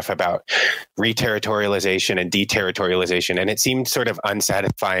paragraph about reterritorialization and deterritorialization, and it seemed sort of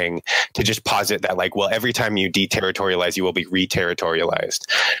unsatisfying to just posit that, every time you deterritorialize, you will be reterritorialized.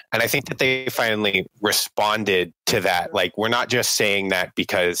 And I think that they finally responded to that. We're not just saying that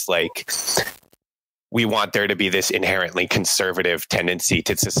because, we want there to be this inherently conservative tendency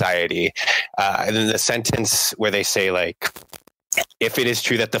to society. And then the sentence where they say, if it is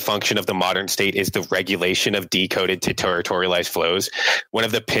true that the function of the modern state is the regulation of decoded to territorialized flows, one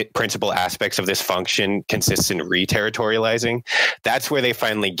of the principal aspects of this function consists in reterritorializing. That's where they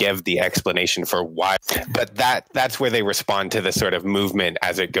finally give the explanation for why. But that's where they respond to the sort of movement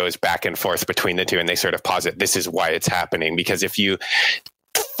as it goes back and forth between the two. And they sort of posit this is why it's happening. Because if you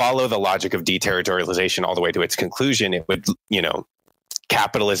follow the logic of deterritorialization all the way to its conclusion, it would,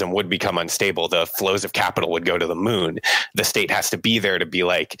 capitalism would become unstable. The flows of capital would go to the moon. The state has to be there to be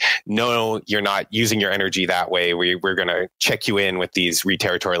no, you're not using your energy that way. We're going to check you in with these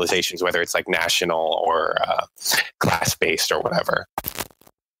reterritorializations, whether it's national or class-based or whatever.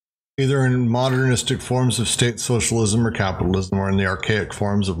 Either in modernistic forms of state socialism or capitalism, or in the archaic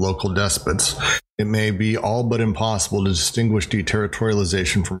forms of local despots, it may be all but impossible to distinguish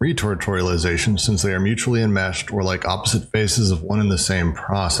deterritorialization from reterritorialization, since they are mutually enmeshed or like opposite faces of one and the same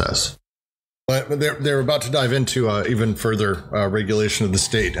process. But they're about to dive into even further regulation of the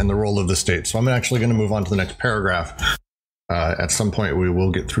state and the role of the state. So I'm actually going to move on to the next paragraph. At some point, we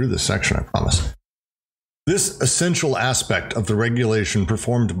will get through this section, I promise. This essential aspect of the regulation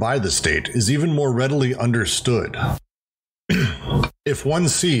performed by the state is even more readily understood if one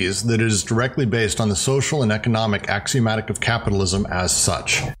sees that it is directly based on the social and economic axiomatic of capitalism as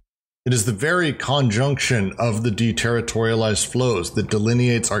such. It is the very conjunction of the deterritorialized flows that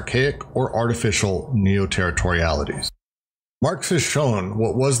delineates archaic or artificial neo-territorialities. Marx has shown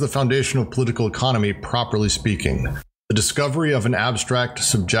what was the foundation of political economy, properly speaking: the discovery of an abstract,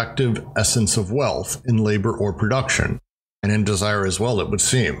 subjective essence of wealth in labor or production, and in desire as well, it would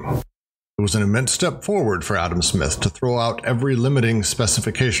seem. It was an immense step forward for Adam Smith to throw out every limiting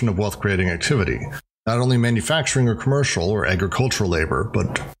specification of wealth-creating activity, not only manufacturing or commercial or agricultural labor,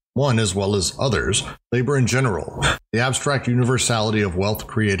 but one as well as others, labor in general, the abstract universality of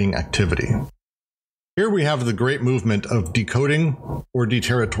wealth-creating activity. Here we have the great movement of decoding or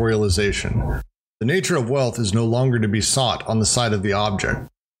deterritorialization. The nature of wealth is no longer to be sought on the side of the object,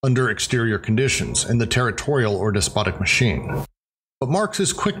 under exterior conditions, in the territorial or despotic machine. But Marx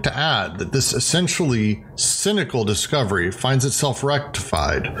is quick to add that this essentially cynical discovery finds itself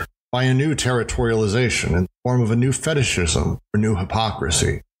rectified by a new territorialization in the form of a new fetishism or new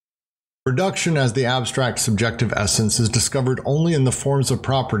hypocrisy. Production as the abstract subjective essence is discovered only in the forms of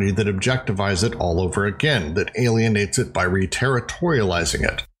property that objectifies it all over again, that alienates it by reterritorializing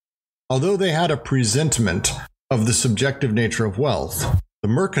it. Although they had a presentiment of the subjective nature of wealth, the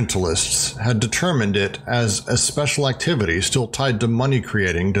mercantilists had determined it as a special activity still tied to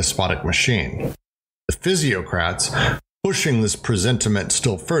money-creating despotic machine. The physiocrats, pushing this presentiment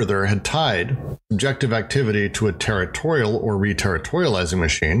still further, had tied subjective activity to a territorial or reterritorializing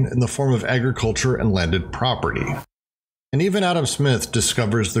machine in the form of agriculture and landed property. And even Adam Smith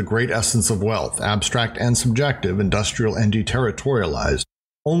discovers the great essence of wealth, abstract and subjective, industrial and deterritorialized,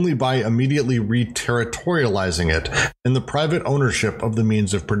 only by immediately re-territorializing it in the private ownership of the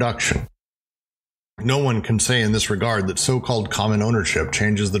means of production. No one can say in this regard that so-called common ownership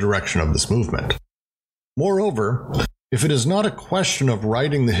changes the direction of this movement. Moreover, if it is not a question of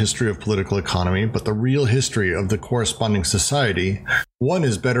writing the history of political economy, but the real history of the corresponding society, one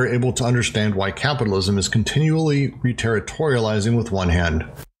is better able to understand why capitalism is continually re-territorializing with one hand,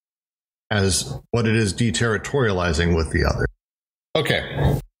 as what it is deterritorializing with the other.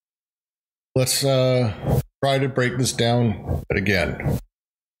 Okay, let's try to break this down again.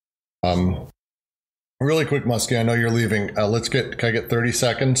 Really quick, Muskie, I know you're leaving. Can I get 30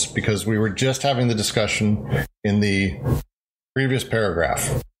 seconds? Because we were just having the discussion in the previous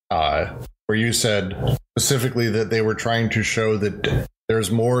paragraph where you said specifically that they were trying to show that there's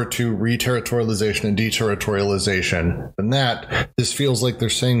more to re-territorialization and deterritorialization than that. This feels like they're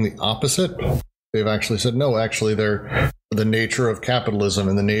saying the opposite. They've actually said, no, actually, they're the nature of capitalism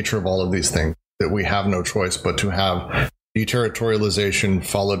and the nature of all of these things, that we have no choice but to have deterritorialization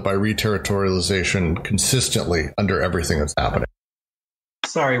followed by re-territorialization consistently under everything that's happening.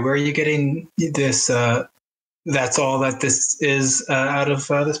 Sorry, where are you getting this? That's all that this is out of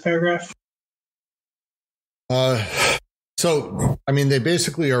this paragraph? So, I mean, they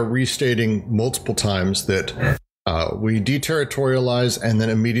basically are restating multiple times that we deterritorialize and then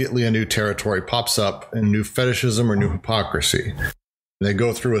immediately a new territory pops up and new fetishism or new hypocrisy. And they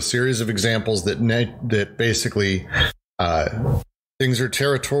go through a series of examples that basically things are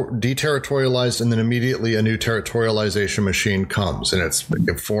deterritorialized and then immediately a new territorialization machine comes, and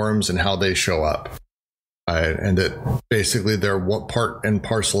it forms and how they show up. And that basically they're part and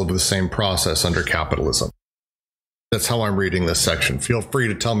parcel of the same process under capitalism. That's how I'm reading this section. Feel free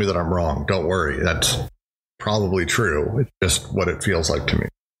to tell me that I'm wrong. Don't worry. That's probably true. It's just what it feels like to me.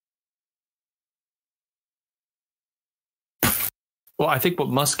 Well, I think what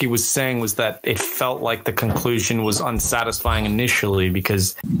Muskie was saying was that it felt like the conclusion was unsatisfying initially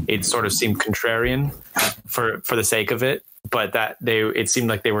because it sort of seemed contrarian for the sake of it, but that it seemed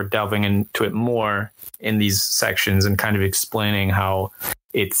like they were delving into it more in these sections and kind of explaining how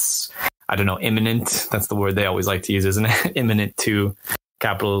it's, I don't know, imminent. That's the word they always like to use, isn't it? Imminent to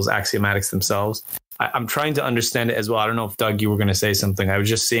capital's axiomatics themselves. I'm trying to understand it as well. I don't know if, Doug, you were going to say something. I was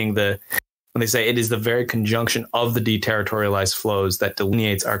just seeing when they say it is the very conjunction of the deterritorialized flows that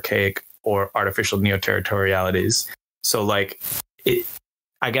delineates archaic or artificial neo-territorialities. So like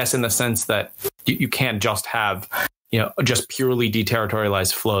I guess in the sense that you can't just have, just purely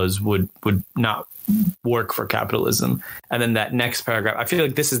deterritorialized flows would not work for capitalism. And then that next paragraph, I feel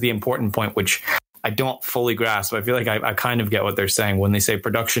like this is the important point, which I don't fully grasp. I feel like I kind of get what they're saying when they say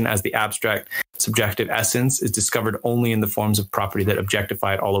production as the abstract subjective essence is discovered only in the forms of property that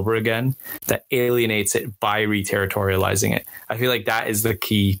objectify it all over again, that alienates it by re-territorializing it. I feel like that is the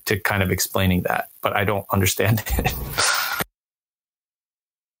key to kind of explaining that, but I don't understand it.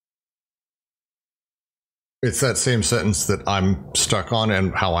 It's that same sentence that I'm stuck on,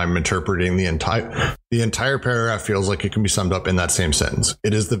 and how I'm interpreting the entire paragraph feels like it can be summed up in that same sentence.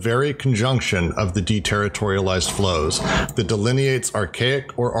 It is the very conjunction of the deterritorialized flows that delineates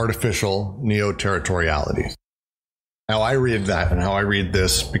archaic or artificial neo-territoriality. How I read that and how I read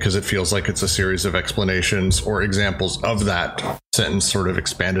this, because it feels like it's a series of explanations or examples of that sentence sort of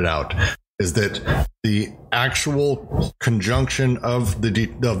expanded out, is that the actual conjunction of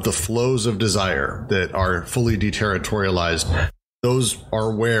the flows of desire that are fully deterritorialized, those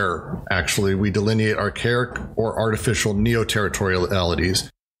are where actually we delineate archaic or artificial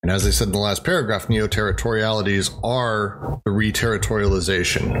neo-territorialities. And as I said in the last paragraph, neo-territorialities are the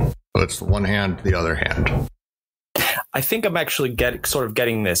re-territorialization. So it's one hand, the other hand. I think I'm actually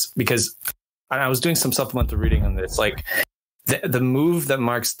getting this because I was doing some supplemental reading on this. Like the move that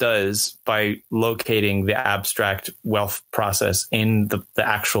Marx does by locating the abstract wealth process in the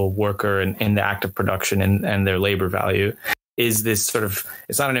actual worker and in the act of production and their labor value is this sort of,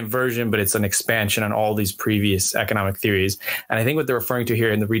 it's not an inversion, but it's an expansion on all these previous economic theories. And I think what they're referring to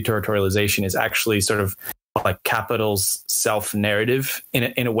here in the re-territorialization is actually sort of like capital's self-narrative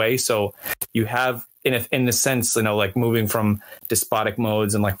in a way. So you have, in the sense, like moving from despotic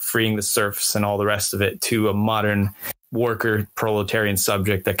modes and like freeing the serfs and all the rest of it to a modern worker proletarian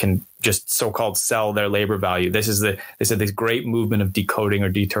subject that can just so-called sell their labor value. They said this great movement of decoding or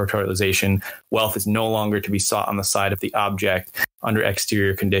deterritorialization. Wealth is no longer to be sought on the side of the object under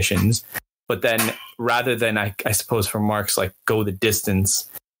exterior conditions. But then rather than, I suppose for Marx, like go the distance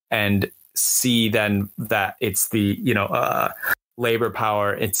and see then that it's the, labor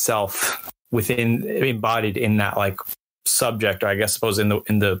power itself within embodied in that like subject, or I guess suppose in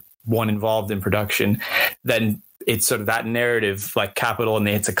the one involved in production, then it's sort of that narrative, like capital and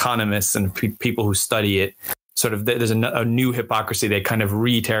its economists and people who study it, sort of there's a new hypocrisy. They kind of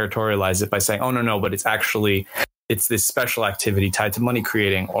re-territorialize it by saying, oh, no, but it's this special activity tied to money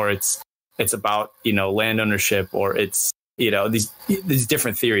creating, or it's about, land ownership, or it's, these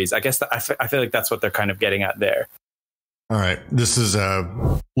different theories. I guess I feel like that's what they're kind of getting at there. All right. This is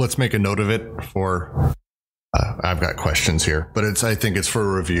let's make a note of it for I've got questions here, but I think it's for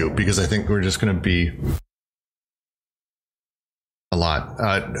a review, because I think we're just going to be a lot.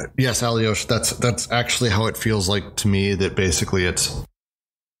 Yes, Aliosh, that's actually how it feels like to me, that basically it's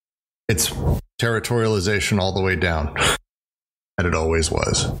territorialization all the way down. And it always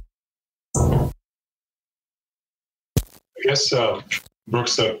was. I guess,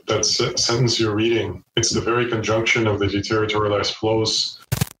 Brooks, that sentence you're reading, it's the very conjunction of the deterritorialized flows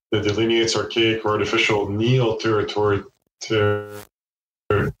that delineates archaic or artificial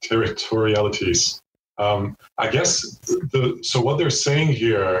neo-territorialities. I guess so what they're saying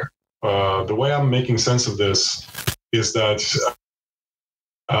here, the way I'm making sense of this is that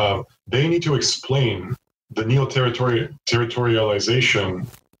they need to explain the neo-territorialization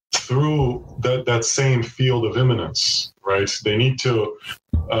through that same field of immanence, right? They need to,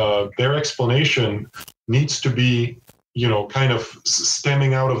 their explanation needs to be, kind of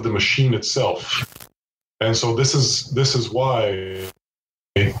stemming out of the machine itself. And so this is why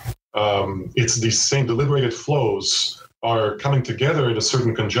it's these same deliberated flows are coming together into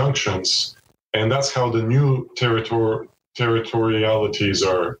certain conjunctions, and that's how the new territorialities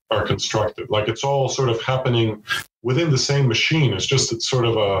are constructed. Like, it's all sort of happening within the same machine. It's sort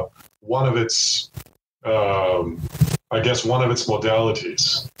of one of its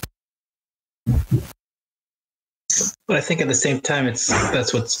modalities. But I think at the same time,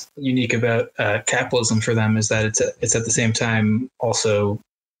 that's what's unique about capitalism for them, is that it's at the same time also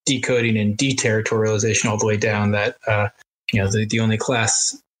decoding and deterritorialization all the way down. That the only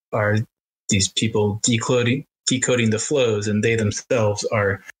class are these people decoding the flows, and they themselves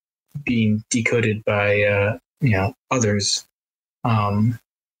are being decoded by others. And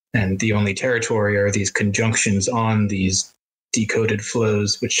the only territory are these conjunctions on these decoded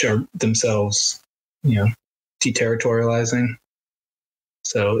flows, which are themselves deterritorializing.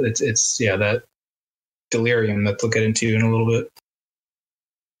 So it's that delirium that they'll get into in a little bit.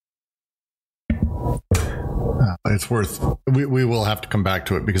 It's worth, we will have to come back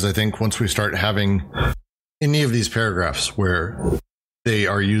to it, because I think once we start having any of these paragraphs where they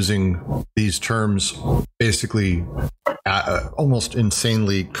are using these terms basically almost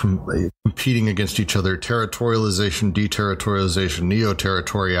insanely competing against each other, territorialization, deterritorialization,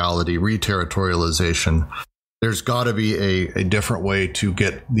 neo-territoriality, re-territorialization, there's got to be a different way to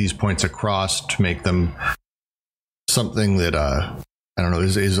get these points across to make them something that I don't know,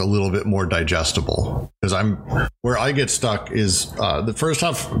 is a little bit more digestible. Because where I get stuck is the first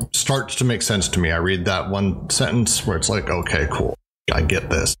half starts to make sense to me. I read that one sentence where it's like, okay, cool, I get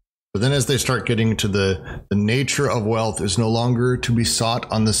this. But then as they start getting to the nature of wealth is no longer to be sought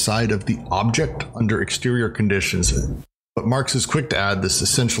on the side of the object under exterior conditions. But Marx is quick to add, this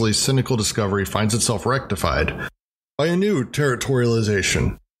essentially cynical discovery finds itself rectified by a new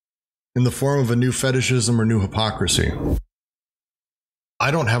territorialization in the form of a new fetishism or new hypocrisy. I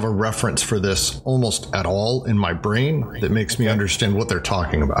don't have a reference for this almost at all in my brain that makes me understand what they're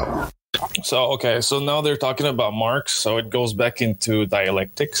talking about. So now they're talking about Marx, so it goes back into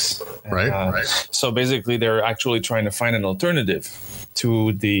dialectics. Right. So basically, they're actually trying to find an alternative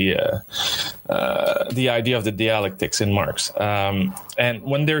to the idea of the dialectics in Marx. And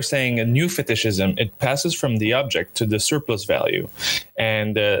when they're saying a new fetishism, it passes from the object to the surplus value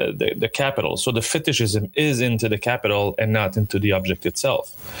and the capital. So the fetishism is into the capital and not into the object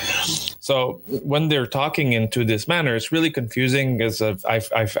itself. So when they're talking into this manner, it's really confusing, because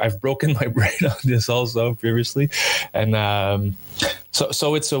I've broken my brain on this also previously, and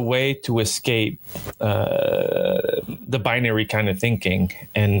so it's a way to escape the binary kind of thinking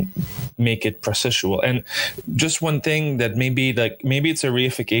and make it processual. And just one thing that maybe it's a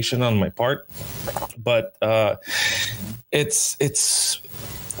reification on my part, but it's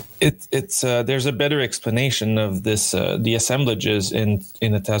there's a better explanation of this, the assemblages in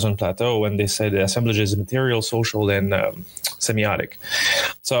the Tazon Plateau, when they say the assemblages material, social, and semiotic.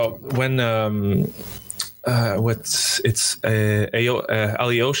 So when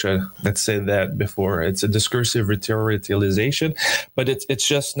Alyosha that said that before, it's a discursive rhetoricalization, but it's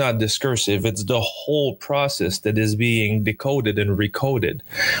just not discursive. It's the whole process that is being decoded and recoded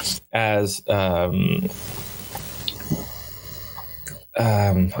as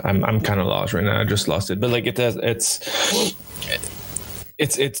I'm kind of lost right now. I just lost it, but like it's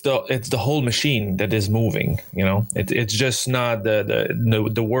the whole machine that is moving. You know, it's just not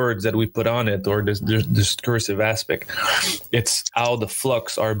the words that we put on it or the discursive aspect. It's how the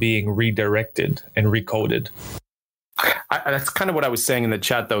flux are being redirected and recoded. That's kind of what I was saying in the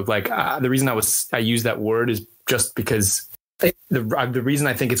chat, though. Like the reason I use that word is just because the reason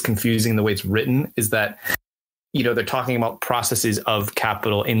I think it's confusing the way it's written is that, you know, they're talking about processes of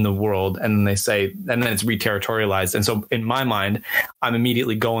capital in the world, and they say, and then it's reterritorialized. And so in my mind, I'm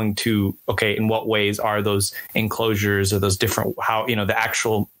immediately going to, okay, in what ways are those enclosures or those different, how, you know, the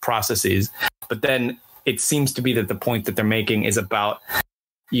actual processes. But then it seems to be that the point that they're making is about,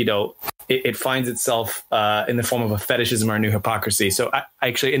 you know, it finds itself in the form of a fetishism or a new hypocrisy. So I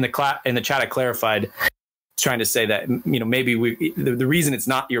actually in the chat, I clarified, trying to say that, you know, maybe the reason it's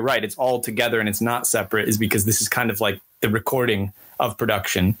not, you're right, it's all together and it's not separate is because this is kind of like the recording of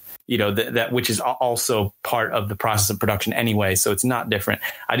production, you know, that which is also part of the process of production anyway. So it's not different.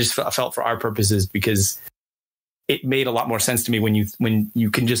 I just felt for our purposes, because it made a lot more sense to me when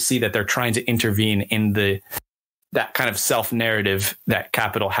you can just see that they're trying to intervene in that kind of self-narrative that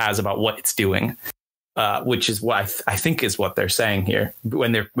capital has about what it's doing. Which is what I think is what they're saying here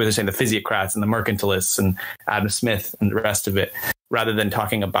when they're saying the physiocrats and the mercantilists and Adam Smith and the rest of it, rather than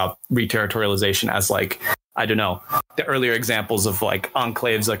talking about reterritorialization as like, I don't know, the earlier examples of like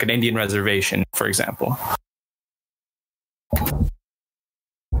enclaves, like an Indian reservation, for example.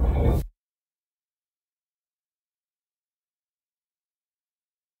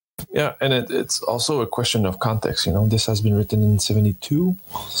 Yeah, and it's also a question of context. You know, this has been written in 1972,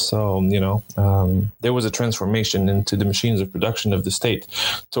 so you know there was a transformation into the machines of production of the state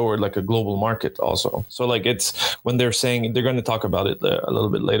toward like a global market also. So like it's when they're saying, they're going to talk about it a little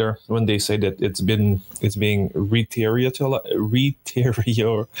bit later, when they say that it's being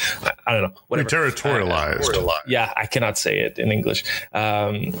reterritorialized. Yeah, I cannot say it in English,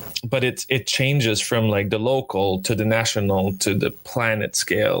 but it changes from like the local to the national to the planet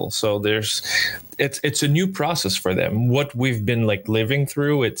scale. So it's a new process for them. What we've been like living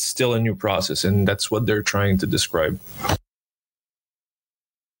through, it's still a new process, and that's what they're trying to describe.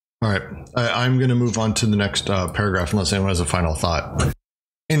 All right, I'm going to move on to the next paragraph unless anyone has a final thought.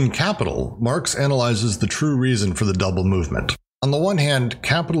 In Capital, Marx analyzes the true reason for the double movement. On the one hand,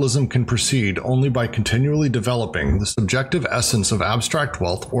 capitalism can proceed only by continually developing the subjective essence of abstract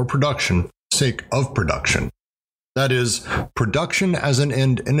wealth or production for the sake of production. That is, production as an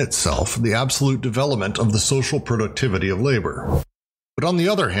end in itself, the absolute development of the social productivity of labor. But on the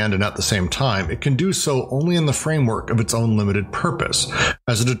other hand, and at the same time, it can do so only in the framework of its own limited purpose,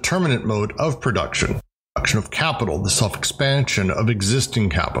 as a determinate mode of production of capital, the self-expansion of existing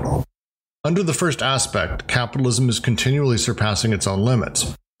capital. Under the first aspect, capitalism is continually surpassing its own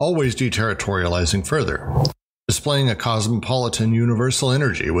limits, always deterritorializing further, displaying a cosmopolitan universal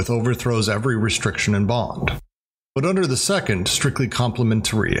energy which overthrows every restriction and bond. But under the second, strictly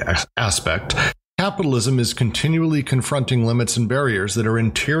complementary aspect, capitalism is continually confronting limits and barriers that are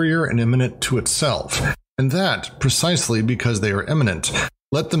interior and immanent to itself, and that, precisely because they are immanent,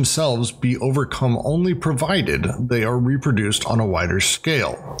 let themselves be overcome only provided they are reproduced on a wider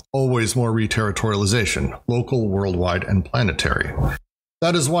scale, always more reterritorialization, local, worldwide, and planetary.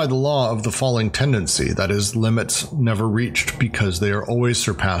 That is why the law of the falling tendency, that is, limits never reached because they are always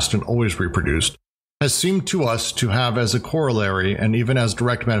surpassed and always reproduced, has seemed to us to have as a corollary and even as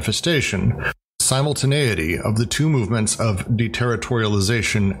direct manifestation simultaneity of the two movements of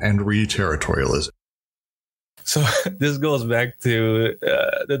deterritorialization and reterritorialization. So this goes back to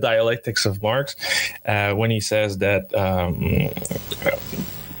the dialectics of Marx when he says that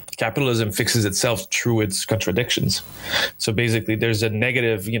capitalism fixes itself through its contradictions. So basically, there's a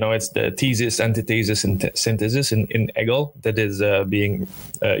negative, you know, it's the thesis, antithesis, and synthesis in Hegel that is being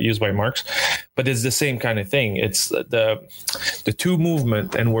used by Marx. But it's the same kind of thing. It's the two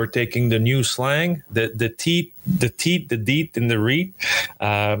movement, and we're taking the new slang, the teat, the deet, and the reet.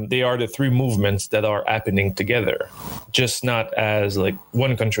 They are the three movements that are happening together, just not as like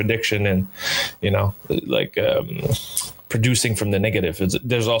one contradiction and, you know, like producing from the negative.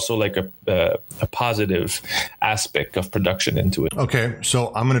 There's also like a positive aspect of production into it. Okay,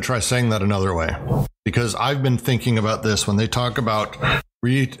 so I'm going to try saying that another way, because I've been thinking about this when they talk about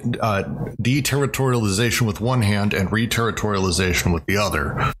deterritorialization with one hand and reterritorialization with the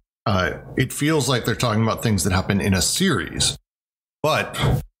other. It feels like they're talking about things that happen in a series.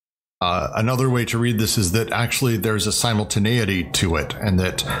 But another way to read this is that actually there's a simultaneity to it, and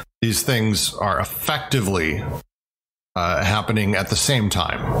that these things are effectively happening at the same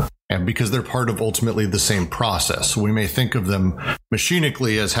time. And because they're part of ultimately the same process. So we may think of them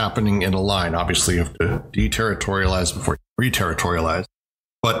machinically as happening in a line. Obviously, you have to deterritorialize before you reterritorialize.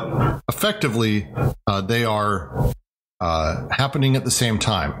 But effectively, they are happening at the same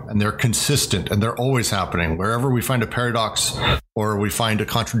time, and they're consistent, and they're always happening. Wherever we find a paradox or we find a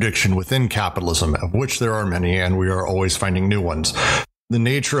contradiction within capitalism, of which there are many, and we are always finding new ones, the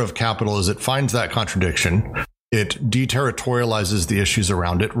nature of capital is it finds that contradiction, it deterritorializes the issues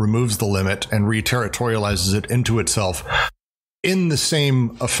around it, removes the limit, and reterritorializes it into itself in the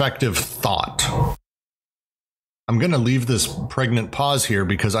same effective thought. I'm going to leave this pregnant pause here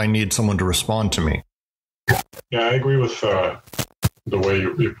because I need someone to respond to me. Yeah, I agree with the way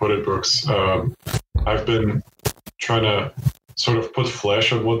you put it, Brooks. I've been trying to sort of put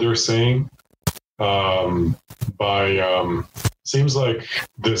flesh on what they're saying seems like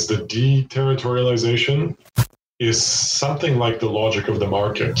the deterritorialization is something like the logic of the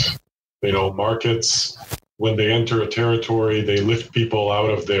market. You know, markets, when they enter a territory, they lift people out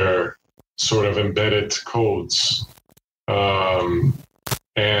of their sort of embedded codes and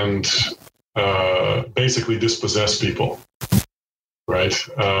basically dispossess people, right?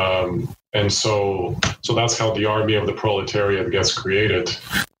 And so that's how the army of the proletariat gets created.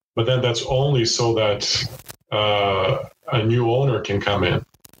 But then that's only so that a new owner can come in,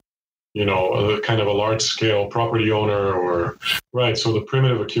 you know, a kind of a large scale property owner, or right. So the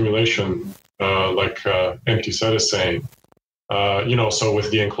primitive accumulation, like Anti-Oedipus is saying, you know, so with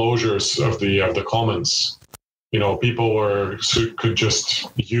the enclosures of the commons, you know, people could just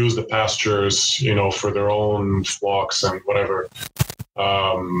use the pastures, you know, for their own flocks and whatever.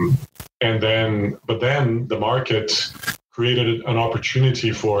 But then the market created an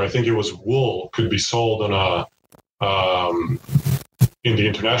opportunity for, I think it was wool could be sold on in the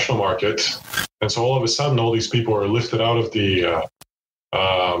international market. And so all of a sudden, all these people are lifted out of the,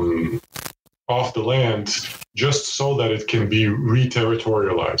 off the land just so that it can be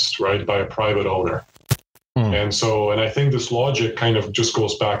re-territorialized, right, by a private owner. And I think this logic kind of just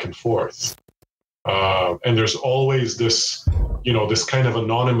goes back and forth. And there's always this, you know, this kind of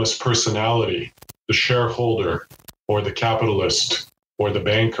anonymous personality, the shareholder or the capitalist or the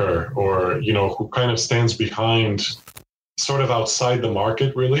banker, or, you know, who kind of stands behind, sort of outside the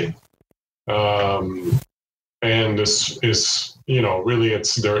market, really. And this is, you know, really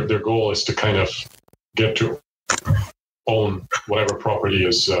it's their goal is to kind of get to own whatever property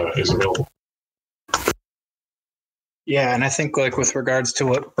is available. Yeah, and I think, like, with regards to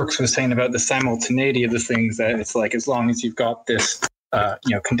what Brooks was saying about the simultaneity of the things, that it's like, as long as you've got this,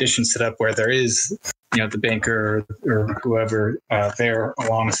 you know, condition set up where there is, you know, the banker or whoever there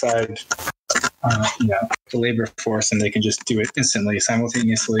alongside, you know, the labor force, and they can just do it instantly,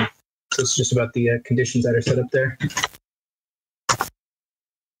 simultaneously. So it's just about the conditions that are set up there.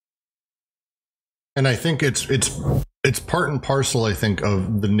 And I think it's part and parcel, I think,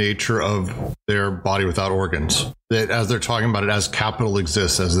 of the nature of their body without organs. That as they're talking about it, as capital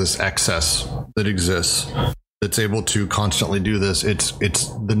exists, as this excess that exists, that's able to constantly do this, it's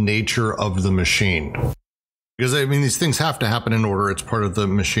the nature of the machine. Because, I mean, these things have to happen in order. It's part of the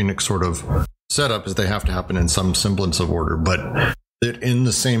machinic sort of setup, is they have to happen in some semblance of order. But that in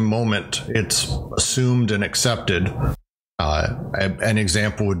the same moment, it's assumed and accepted. An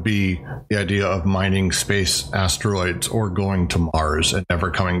example would be the idea of mining space asteroids or going to Mars and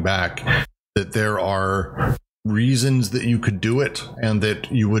never coming back, that there are reasons that you could do it, and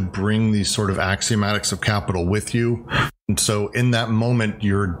that you would bring these sort of axiomatics of capital with you. And so in that moment,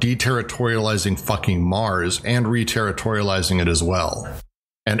 you're deterritorializing fucking Mars and reterritorializing it as well.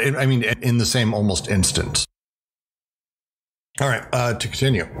 And I mean, in the same almost instant. All right, to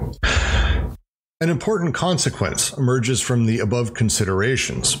continue. An important consequence emerges from the above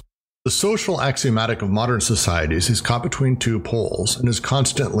considerations. The social axiomatic of modern societies is caught between two poles and is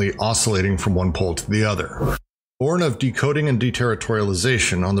constantly oscillating from one pole to the other. Born of decoding and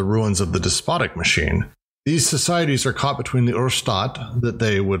deterritorialization on the ruins of the despotic machine, these societies are caught between the Urstaat that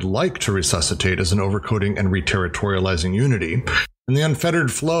they would like to resuscitate as an overcoding and reterritorializing unity, and the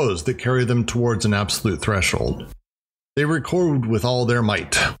unfettered flows that carry them towards an absolute threshold. They record with all their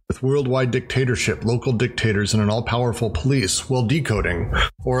might, with worldwide dictatorship, local dictators, and an all-powerful police, while decoding,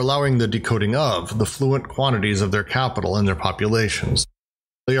 or allowing the decoding of, the fluent quantities of their capital and their populations.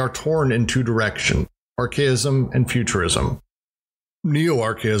 They are torn in two directions, archaism and futurism,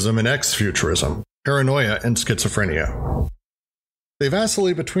 neo-archaism and ex-futurism, paranoia and schizophrenia. They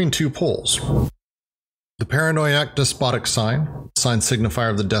vacillate between two poles. The paranoiac despotic sign signifier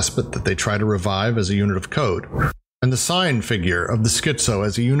of the despot that they try to revive as a unit of code, and the sign figure of the schizo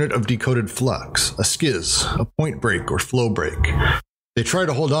as a unit of decoded flux, a schiz, a point break or flow break. They try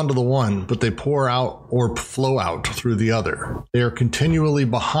to hold on to the one, but they pour out or flow out through the other. They are continually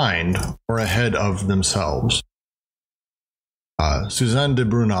behind or ahead of themselves. Suzanne de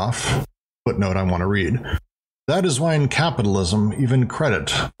Brunoff, footnote I want to read. That is why in capitalism, even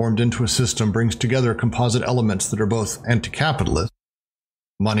credit, formed into a system, brings together composite elements that are both anti-capitalist,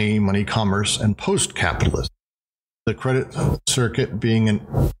 money, commerce, and post-capitalist. The credit circuit being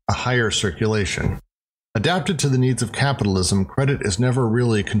a higher circulation. Adapted to the needs of capitalism, credit is never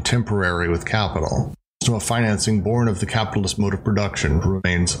really contemporary with capital. So a financing born of the capitalist mode of production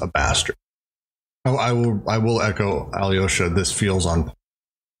remains a bastard. I will echo Alyosha. This feels on,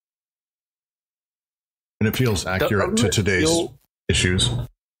 and it feels accurate to today's issues.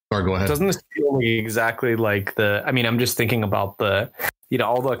 Sorry, go ahead. Doesn't this feel exactly like I'm just thinking about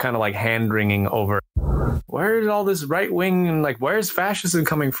all the kind of like hand wringing over where's all this right wing and like where's fascism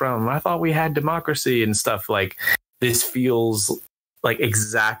coming from? I thought we had democracy and stuff. Like this feels like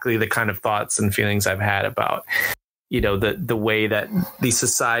exactly the kind of thoughts and feelings I've had about the way that these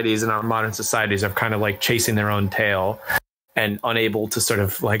societies and our modern societies are kind of like chasing their own tail and unable to sort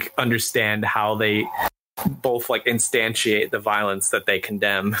of like understand how they both like instantiate the violence that they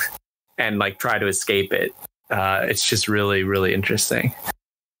condemn and like try to escape it. It's just really, really interesting.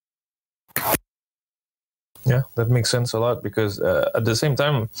 Yeah, that makes sense a lot because at the same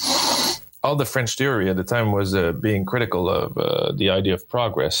time, all the French theory at the time was being critical of the idea of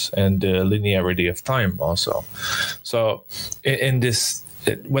progress and the linearity of time also. So in this,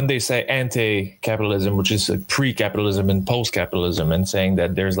 when they say anti-capitalism, which is pre-capitalism and post-capitalism, and saying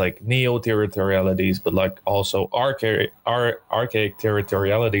that there's like neo-territorialities, but like also archaic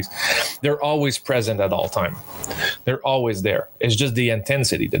territorialities, they're always present at all time. They're always there. It's just the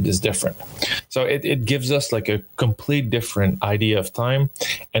intensity that is different. So it gives us like a complete different idea of time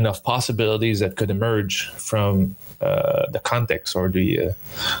and of possibilities that could emerge from the context or the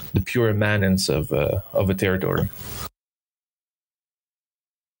pure immanence of a territory.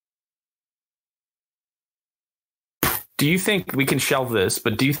 Do you think we can shelve this,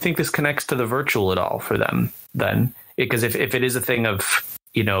 but do you think this connects to the virtual at all for them then? Because if it is a thing of,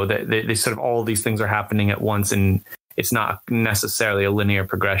 they sort of all these things are happening at once and it's not necessarily a linear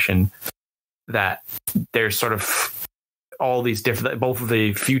progression, that there's sort of all these different, both of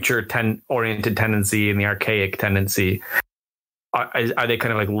the future oriented tendency and the archaic tendency, are they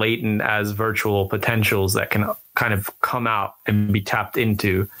kind of like latent as virtual potentials that can kind of come out and be tapped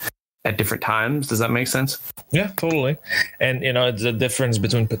into at different times? Does that make sense? Yeah, totally. And, it's the difference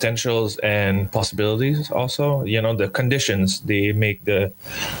between potentials and possibilities also. The conditions, they make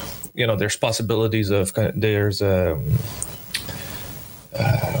there's possibilities of,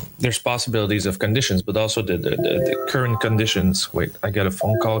 there's possibilities of conditions, but also the current conditions. Wait, I got a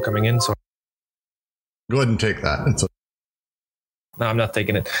phone call coming in. So go ahead and take that. No, I'm not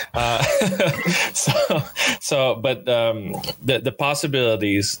taking it. But the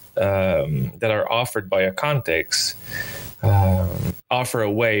possibilities that are offered by a context offer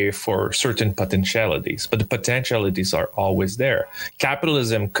a way for certain potentialities, but the potentialities are always there.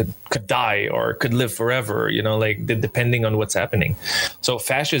 Capitalism could die or could live forever, depending on what's happening. So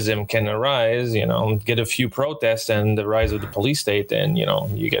fascism can arise, get a few protests and the rise of the police state, and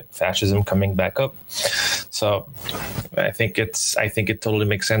you get fascism coming back up. So I think it totally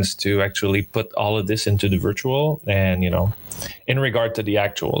makes sense to actually put all of this into the virtual and, in regard to the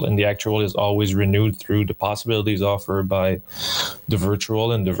actual, and the actual is always renewed through the possibilities offered by the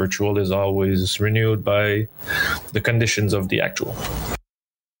virtual, and the virtual is always renewed by the conditions of the actual.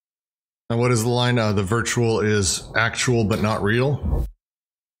 And what is the line? The virtual is actual but not real?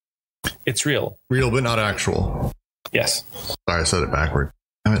 It's real. Real but not actual. Yes. Sorry, I said it backward.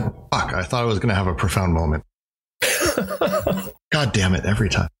 Damn it. Fuck, I thought I was going to have a profound moment. God damn it, every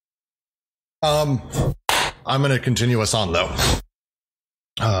time. I'm going to continue us on, though.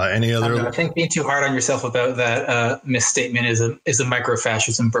 Any other? I think being too hard on yourself about that misstatement is a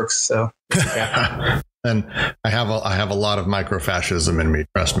microfascism, Brooks. So, okay. And I have a lot of microfascism in me.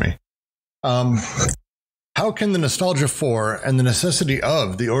 Trust me. How can the nostalgia for and the necessity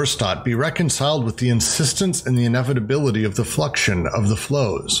of the Orstaat be reconciled with the insistence and the inevitability of the fluxion of the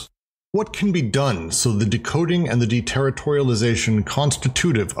flows? What can be done so the decoding and the deterritorialization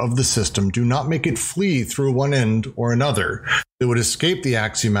constitutive of the system do not make it flee through one end or another that would escape the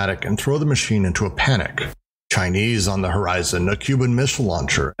axiomatic and throw the machine into a panic? Chinese on the horizon, a Cuban missile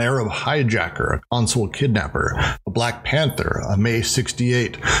launcher, an Arab hijacker, a consul kidnapper, a Black Panther, a May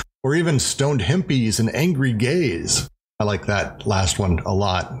 68, or even stoned hippies and angry gays. I like that last one a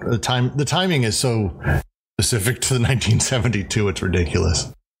lot. The timing is so specific to the 1972, it's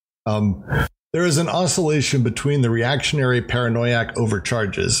ridiculous. There is an oscillation between the reactionary paranoiac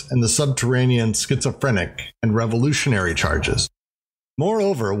overcharges and the subterranean schizophrenic and revolutionary charges.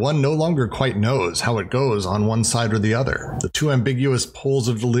 Moreover, one no longer quite knows how it goes on one side or the other. The two ambiguous poles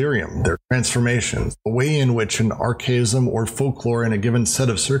of delirium, their transformations, the way in which an archaism or folklore in a given set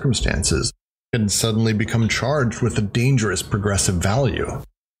of circumstances can suddenly become charged with a dangerous progressive value.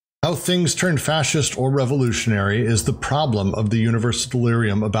 How things turn fascist or revolutionary is the problem of the universal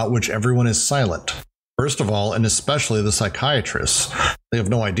delirium about which everyone is silent. First of all, and especially the psychiatrists, they have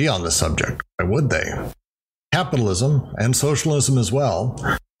no idea on the subject. Why would they? Capitalism, and socialism as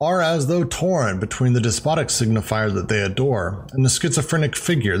well, are as though torn between the despotic signifier that they adore and the schizophrenic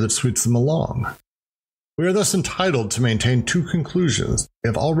figure that sweeps them along. We are thus entitled to maintain two conclusions we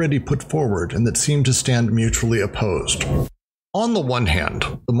have already put forward and that seem to stand mutually opposed. On the one hand,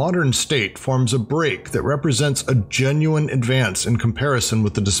 the modern state forms a break that represents a genuine advance in comparison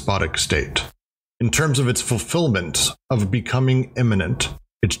with the despotic state, in terms of its fulfillment of becoming immanent,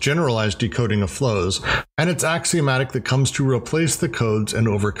 its generalized decoding of flows, and its axiomatic that comes to replace the codes and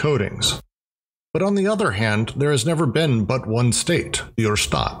overcodings. But on the other hand, there has never been but one state, the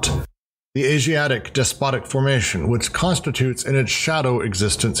Urstaat, the Asiatic despotic formation, which constitutes in its shadow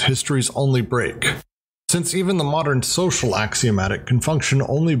existence history's only break, since even the modern social axiomatic can function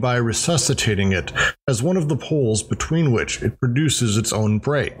only by resuscitating it as one of the poles between which it produces its own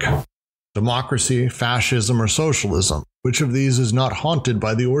break. Democracy, fascism, or socialism, which of these is not haunted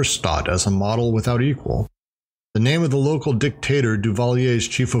by the Urstaat as a model without equal? The name of the local dictator Duvalier's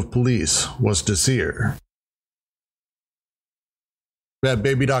chief of police was Desir. Yeah,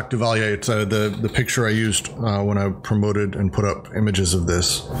 Baby Doc Duvalier, it's the picture I used when I promoted and put up images of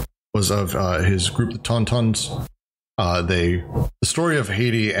this was of his group, the Tauntauns. The story of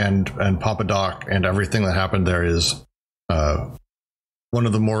Haiti and Papa Doc and everything that happened there is one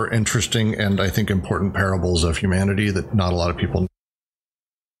of the more interesting and I think important parables of humanity that not a lot of people know.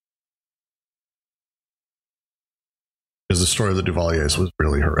 Because the story of the Duvaliers was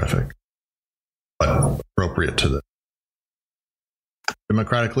really horrific, but appropriate to the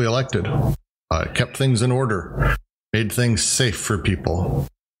democratically elected, kept things in order, made things safe for people,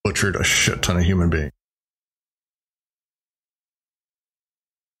 butchered a shit ton of human beings.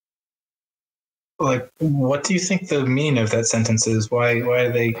 Like, what do you think the meaning of that sentence is? Why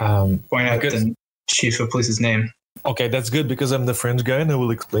do they point out the chief of police's name? Okay, that's good because I'm the French guy and I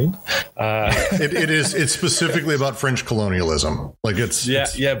will explain. It's specifically about French colonialism. Like it's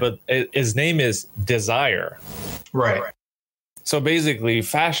but his name is Desire. Right. So basically,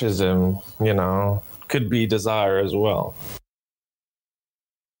 fascism, could be desire as well.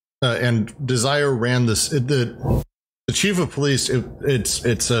 And Desire ran this. The chief of police.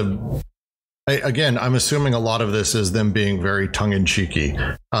 Again, I'm assuming a lot of this is them being very tongue-in-cheeky.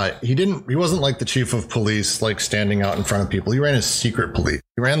 He wasn't like the chief of police, like standing out in front of people. He ran his secret police.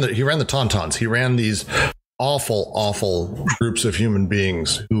 He ran the Tauntauns. He ran these awful groups of human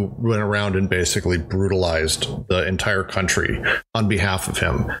beings who went around and basically brutalized the entire country on behalf of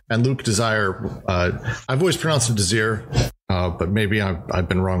him. And Luc Desire, I've always pronounced it Desir, but maybe I've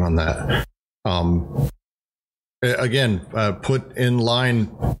been wrong on that. Again, put in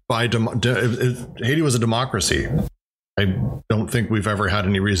line by Haiti was a democracy. I don't think we've ever had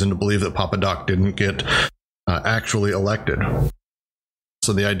any reason to believe that Papa Doc didn't get actually elected.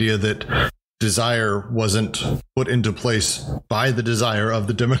 So the idea that Desire wasn't put into place by the desire of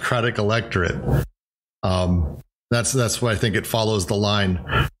the democratic electorate, that's why I think it follows the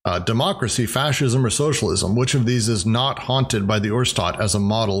line democracy, fascism, or socialism. Which of these is not haunted by the Urstaat as a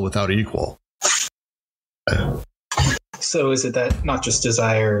model without equal? So is it that not just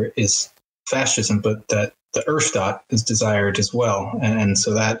desire is fascism, but that the Urstaat is desired as well? And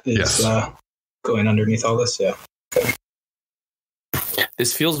so that is going underneath all this? Yeah. Okay.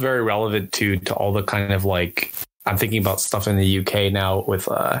 This feels very relevant to all the kind of like, I'm thinking about stuff in the UK now with,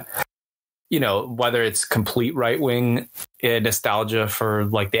 whether it's complete right wing nostalgia for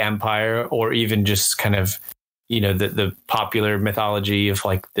like the empire or even just kind of, the popular mythology of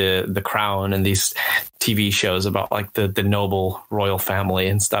like the crown and these TV shows about like the noble royal family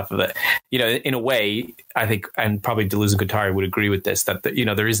and stuff of it. In a way, I think, and probably Deleuze and Guattari would agree with this, that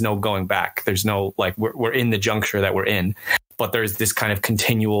there is no going back. There's no like we're in the juncture that we're in, but there's this kind of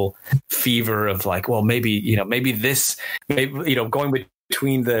continual fever of like, well, maybe going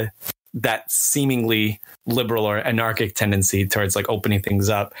between that seemingly liberal or anarchic tendency towards like opening things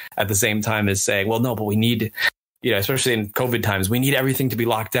up at the same time as saying, well, no, but we need, especially in COVID times, we need everything to be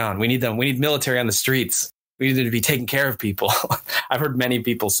locked down. We need military on the streets. We need them to be taking care of people. I've heard many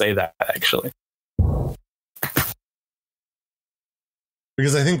people say that, actually.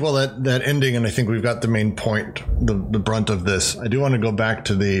 Because I think, well, that ending, and I think we've got the main point, the brunt of this. I do want to go back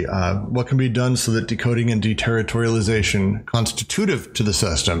to the what can be done so that decoding and deterritorialization constitutive to the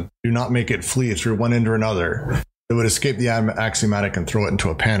system do not make it flee through one end or another. It would escape the axiomatic and throw it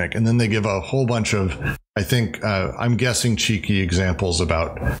into a panic. And then they give a whole bunch of, I think, I'm guessing cheeky examples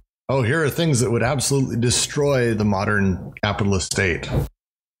about, oh, here are things that would absolutely destroy the modern capitalist state.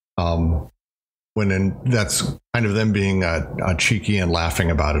 That's kind of them being cheeky and laughing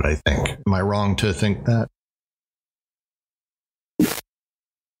about it, I think. Am I wrong to think that?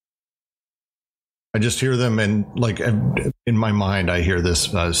 I just hear them in my mind, I hear this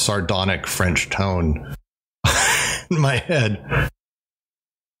sardonic French tone in my head.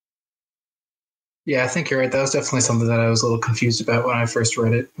 Yeah, I think you're right. That was definitely something that I was a little confused about when I first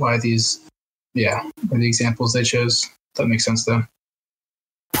read it. Why these, are the examples they chose. That makes sense though.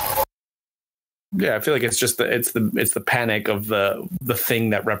 Yeah, I feel like it's just it's the panic of the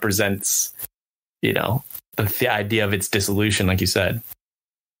thing that represents, the idea of its dissolution, like you said.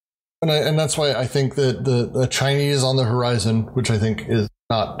 And that's why I think that the Chinese on the horizon, which I think is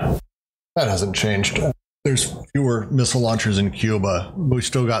not, that hasn't changed. There's fewer missile launchers in Cuba. We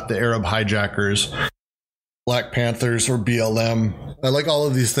still got the Arab hijackers, Black Panthers, or BLM. I like all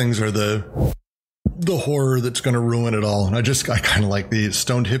of these things are the horror that's going to ruin it all. And I kind of like the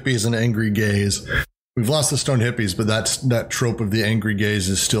stoned hippies and angry gays. We've lost the stoned hippies, but that trope of the angry gays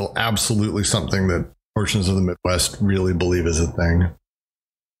is still absolutely something that portions of the Midwest really believe is a thing.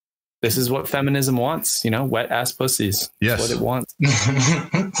 This is what feminism wants, wet ass pussies. Yes. That's what it wants.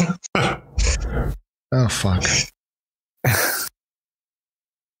 Oh, fuck.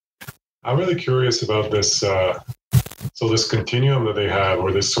 I'm really curious about this. So this continuum that they have,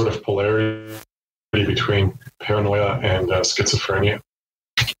 or this sort of polarity between paranoia and schizophrenia.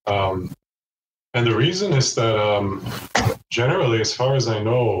 And the reason is that generally, as far as I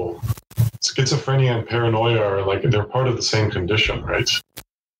know, schizophrenia and paranoia are they're part of the same condition, right?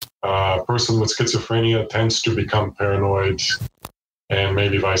 A person with schizophrenia tends to become paranoid, and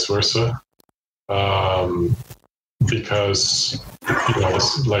maybe vice versa. Because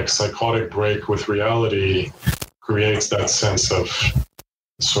this psychotic break with reality creates that sense of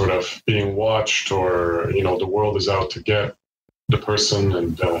sort of being watched, or the world is out to get the person.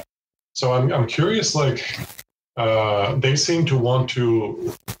 And so I'm curious, they seem to want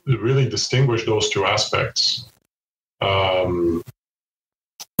to really distinguish those two aspects. So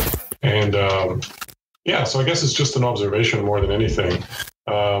I guess it's just an observation more than anything.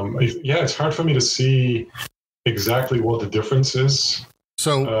 It's hard for me to see exactly what the difference is.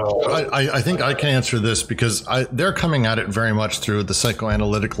 So I think I can answer this because they're coming at it very much through the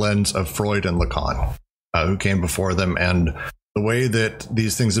psychoanalytic lens of Freud and Lacan, who came before them, and the way that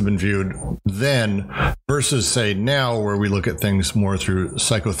these things have been viewed then versus, say, now, where we look at things more through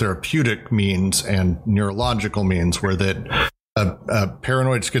psychotherapeutic means and neurological means, where that a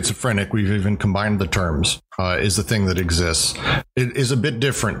paranoid schizophrenic, we've even combined the terms, is the thing that exists. It is a bit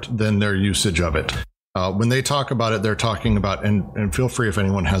different than their usage of it. When they talk about it, they're talking about, and feel free if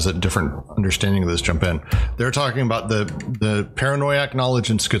anyone has a different understanding of this, jump in. They're talking about the paranoiac knowledge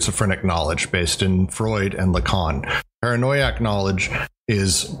and schizophrenic knowledge based in Freud and Lacan. Paranoiac knowledge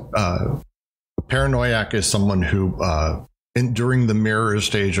is, paranoiac is someone who, during the mirror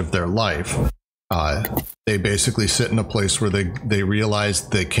stage of their life, they basically sit in a place where they realize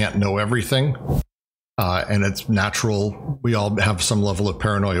they can't know everything. And it's natural. We all have some level of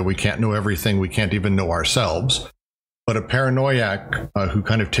paranoia. We can't know everything. We can't even know ourselves. But a paranoiac who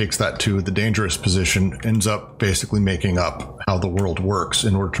kind of takes that to the dangerous position ends up basically making up how the world works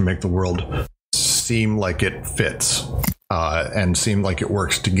in order to make the world seem like it fits and seem like it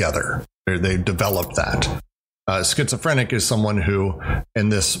works together. They develop that. Schizophrenic is someone who, in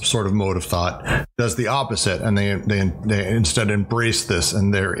this sort of mode of thought, does the opposite, and they instead embrace this,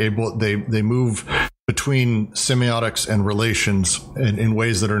 and they move between semiotics and relations in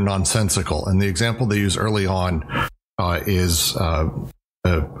ways that are nonsensical. And the example they use early on is oh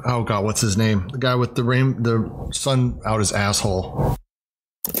god, what's his name? The guy with the sun out his asshole.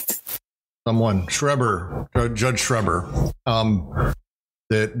 Someone Judge Schreber.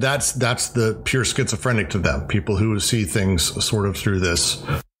 That's the pure schizophrenic to them. People who see things sort of through this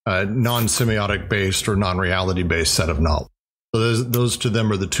non-semiotic based or non-reality based set of knowledge. So those to them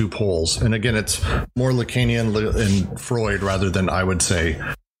are the two poles. And again, it's more Lacanian and Freud rather than, I would say,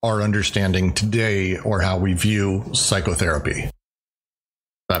 our understanding today or how we view psychotherapy. If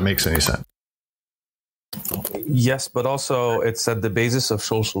that makes any sense. Yes, but also it's at the basis of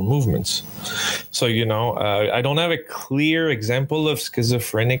social movements. So, I don't have a clear example of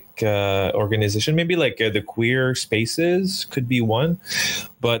schizophrenic organization. Maybe like the queer spaces could be one.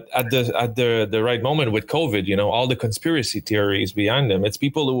 But at the right moment with COVID, all the conspiracy theories behind them, it's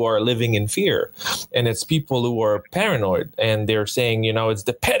people who are living in fear, and it's people who are paranoid, and they're saying, it's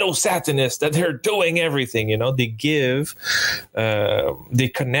the pedo-satanists that they're doing everything. They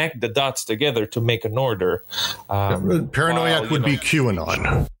connect the dots together to make an order. Paranoiac would be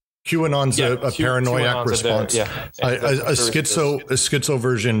QAnon. QAnon's a paranoiac response. A schizo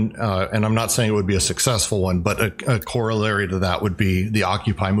version, and I'm not saying it would be a successful one, but a corollary to that would be the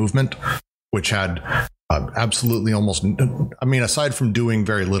Occupy movement, which had absolutely aside from doing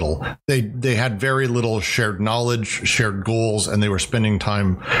very little, they had very little shared knowledge, shared goals, and they were spending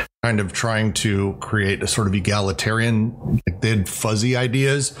time kind of trying to create a sort of egalitarian, they had fuzzy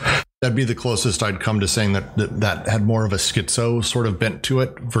ideas. That'd be the closest I'd come to saying that had more of a schizo sort of bent to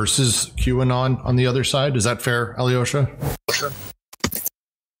it versus QAnon on the other side. Is that fair, Alyosha?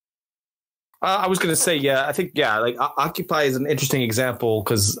 I was going to say, yeah, I think, like Occupy is an interesting example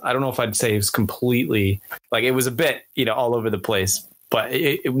because I don't know if I'd say it was completely, like it was a bit, all over the place, but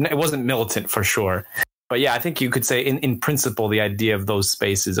it wasn't militant for sure. But yeah, I think you could say in principle, the idea of those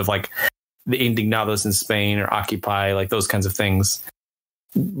spaces of like the Indignados in Spain or Occupy, like those kinds of things,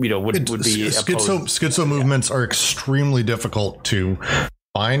 would be schizo movements are extremely difficult to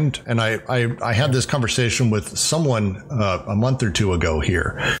find. And I had this conversation with someone a month or two ago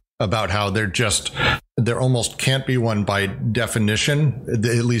here about how there almost can't be one by definition,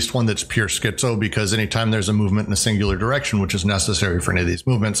 at least one that's pure schizo, because anytime there's a movement in a singular direction, which is necessary for any of these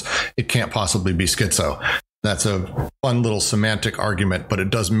movements, it can't possibly be schizo. That's a fun little semantic argument, but it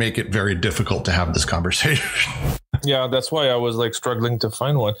does make it very difficult to have this conversation. Yeah, that's why I was like struggling to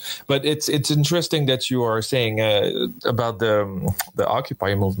find one. But it's interesting that you are saying about the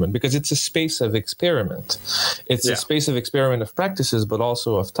Occupy movement, because it's a space of experiment. It's a space of experiment of practices, but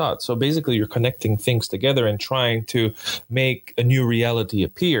also of thought. So basically, you're connecting things together and trying to make a new reality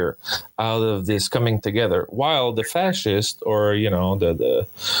appear out of this coming together. While the fascist or the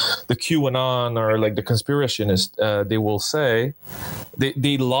QAnon or like the conspirationist, they will say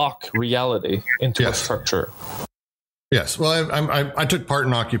they lock reality into a structure. Yes. Well, I took part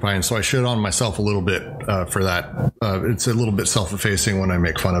in Occupying, so I shit on myself a little bit for that. It's a little bit self-effacing when I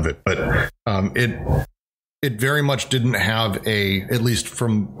make fun of it, but it very much didn't have at least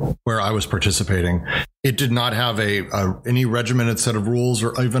from where I was participating, it did not have any regimented set of rules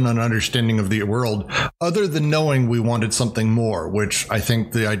or even an understanding of the world, other than knowing we wanted something more, which I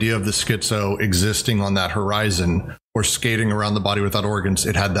think the idea of the schizo existing on that horizon or skating around the body without organs,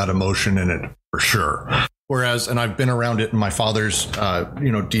 it had that emotion in it for sure. Whereas, and I've been around it in my father's,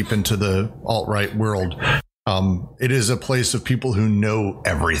 deep into the alt-right world. It is a place of people who know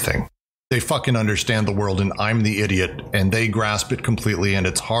everything. They fucking understand the world, and I'm the idiot, and they grasp it completely, and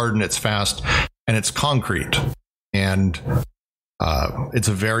it's hard and it's fast and it's concrete, and it's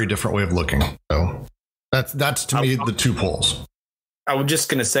a very different way of looking. So that's to me the two poles. I was just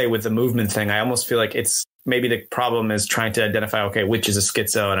going to say with the movement thing, I almost feel like it's maybe the problem is trying to identify, okay, which is a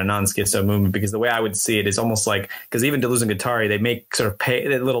schizo and a non-schizo movement, because the way I would see it is almost like, because even Deleuze and Guattari, they make sort of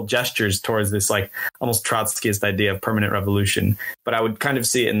little gestures towards this like almost Trotskyist idea of permanent revolution. But I would kind of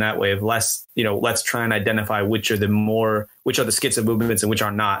see it in that way of less, let's try and identify which are the schizo movements and which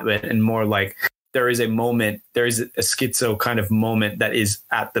are not, and more like there is a schizo kind of moment that is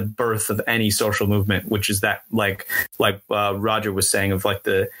at the birth of any social movement, which is that like Roger was saying of like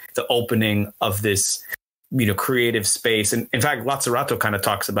the opening of this, creative space. And in fact, Lazzarato kind of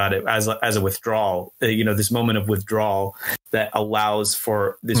talks about it as a withdrawal, this moment of withdrawal that allows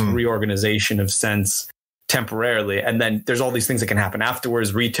for this reorganization of sense temporarily. And then there's all these things that can happen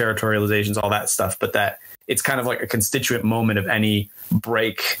afterwards, reterritorializations, all that stuff, but that it's kind of like a constituent moment of any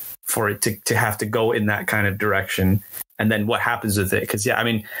break for it to have to go in that kind of direction. And then what happens with it? Because,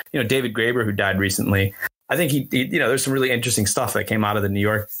 David Graeber, who died recently, I think he there's some really interesting stuff that came out of the New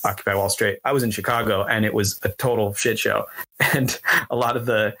York Occupy Wall Street. I was in Chicago and it was a total shit show. And a lot of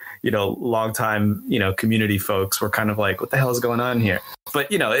the, longtime, community folks were kind of like, what the hell is going on here? But,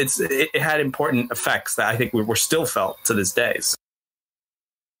 it had important effects that I think were still felt to this day.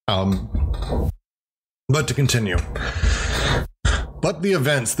 But to continue. But the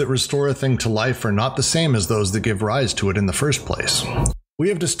events that restore a thing to life are not the same as those that give rise to it in the first place. We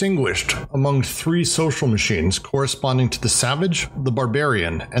have distinguished among three social machines corresponding to the savage, the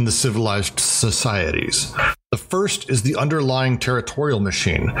barbarian, and the civilized societies. The first is the underlying territorial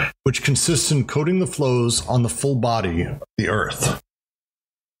machine, which consists in coating the flows on the full body of the earth.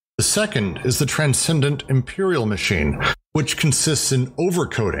 The second is the transcendent imperial machine, which consists in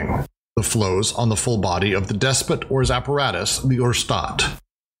overcoating the flows on the full body of the despot or his apparatus, the Urstaat.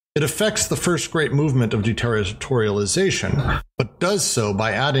 It affects the first great movement of deterritorialization, but does so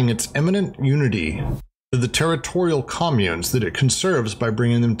by adding its eminent unity to the territorial communes that it conserves by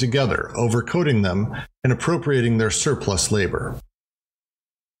bringing them together, overcoating them, and appropriating their surplus labor.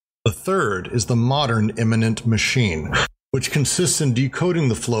 The third is the modern immanent machine, which consists in decoding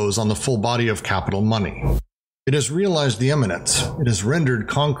the flows on the full body of capital money. It has realized the immanence, it has rendered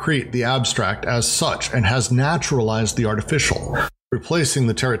concrete the abstract as such, and has naturalized the artificial, replacing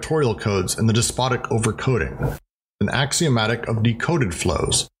the territorial codes and the despotic overcoding, an axiomatic of decoded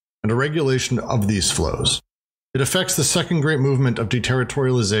flows, and a regulation of these flows. It affects the second great movement of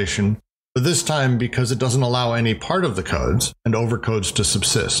deterritorialization, but this time because it doesn't allow any part of the codes and overcodes to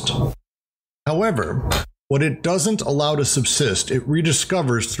subsist. However, what it doesn't allow to subsist, it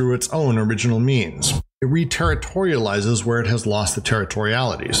rediscovers through its own original means. It re-territorializes where it has lost the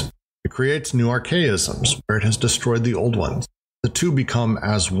territorialities. It creates new archaisms where it has destroyed the old ones. The two become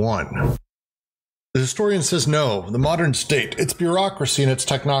as one. The historian says no, the modern state, its bureaucracy and its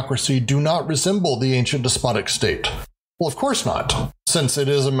technocracy do not resemble the ancient despotic state. Well, of course not, since it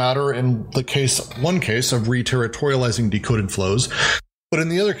is a matter in one case of re-territorializing decoded flows, but in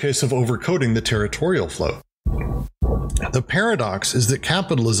the other case of overcoding the territorial flow. The paradox is that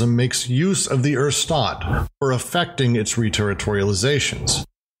capitalism makes use of the Urstaat for affecting its re-territorializations.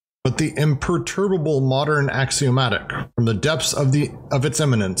 But the imperturbable modern axiomatic, from the depths of its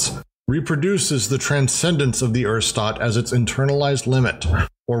immanence, reproduces the transcendence of the Urstaat as its internalized limit,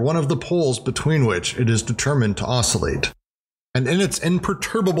 or one of the poles between which it is determined to oscillate. And in its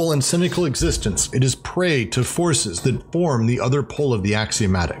imperturbable and cynical existence, it is prey to forces that form the other pole of the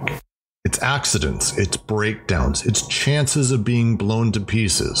axiomatic. Its accidents, its breakdowns, its chances of being blown to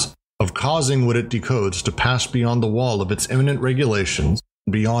pieces, of causing what it decodes to pass beyond the wall of its immanent regulations,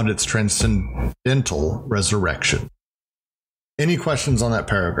 beyond its transcendental resurrection. Any questions on that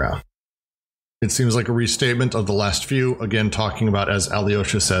paragraph? It seems like a restatement of the last few, again talking about, as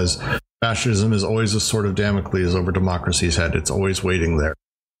Alyosha says, fascism is always a sword of Damocles over democracy's head. It's always waiting there.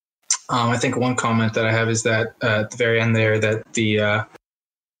 I think one comment that I have is that at the very end there, that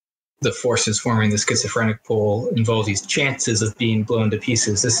the forces forming the schizophrenic pole involve these chances of being blown to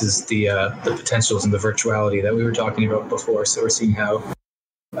pieces. This is the potentials and the virtuality that we were talking about before. So we're seeing how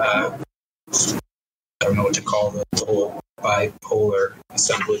I don't know what to call the whole bipolar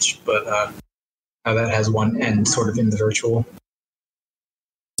assemblage, but how that has one end sort of in the virtual.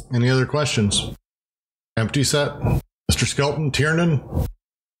 Any other questions? Empty set? Mr. Skelton, Tiernan,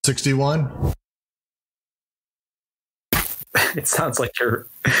 61? It sounds like you're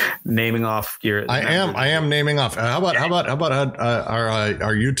naming off your. I am naming off. How about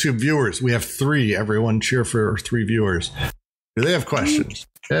our YouTube viewers? We have 3. Everyone cheer for 3 viewers. Do they have questions?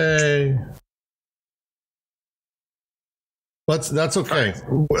 Okay. That's okay.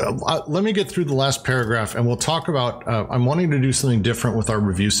 Well, let me get through the last paragraph and we'll talk about, I'm wanting to do something different with our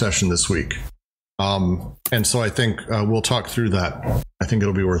review session this week. And so I think we'll talk through that. I think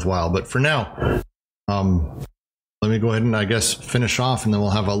it'll be worthwhile. But for now, let me go ahead and I guess finish off and then we'll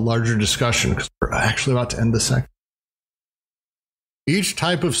have a larger discussion because we're actually about to end this section. Each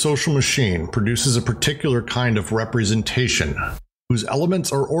type of social machine produces a particular kind of representation whose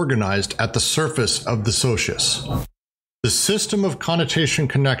elements are organized at the surface of the socius. The system of connotation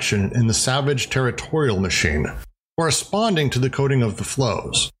connection in the savage territorial machine, corresponding to the coding of the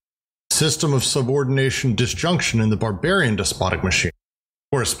flows. System of subordination disjunction in the barbarian despotic machine,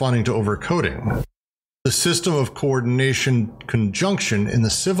 corresponding to overcoding. The system of coordination conjunction in the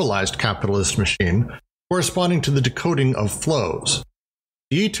civilized capitalist machine, corresponding to the decoding of flows.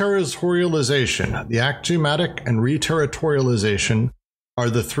 Deterritorialization, the axiomatic and re-territorialization are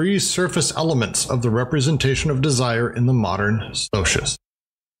the 3 surface elements of the representation of desire in the modern socius.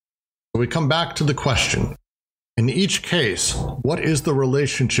 So we come back to the question. In each case, what is the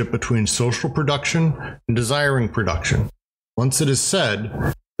relationship between social production and desiring production? Once it is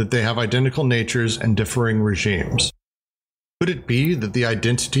said that they have identical natures and differing regimes. Could it be that the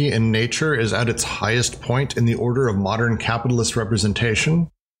identity in nature is at its highest point in the order of modern capitalist representation?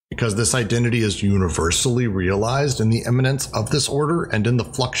 Because this identity is universally realized in the immanence of this order and in the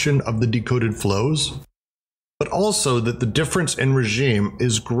fluxion of the decoded flows, but also that the difference in regime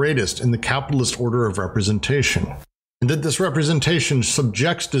is greatest in the capitalist order of representation, and that this representation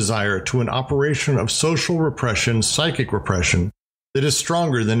subjects desire to an operation of social repression, psychic repression, that is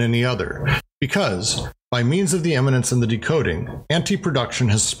stronger than any other, because, by means of the immanence and the decoding, anti-production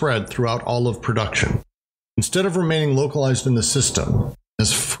has spread throughout all of production. Instead of remaining localized in the system,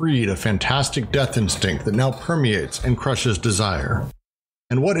 has freed a fantastic death instinct that now permeates and crushes desire.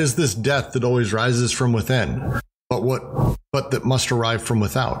 And what is this death that always rises from within, but that must arrive from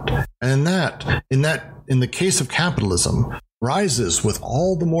without? And in the case of capitalism, rises with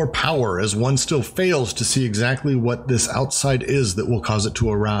all the more power as one still fails to see exactly what this outside is that will cause it to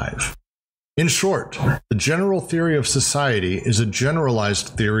arrive. In short, the general theory of society is a generalized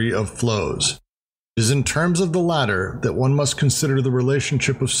theory of flows. It is in terms of the latter that one must consider the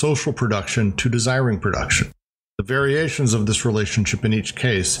relationship of social production to desiring production, the variations of this relationship in each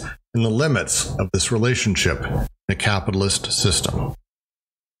case, and the limits of this relationship in a capitalist system.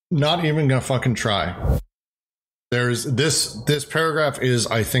 Not even gonna fucking try. There's this paragraph is,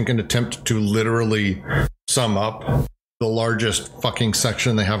 I think, an attempt to literally sum up the largest fucking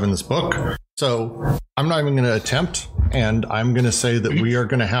section they have in this book. So I'm not even going to attempt, and I'm going to say that we are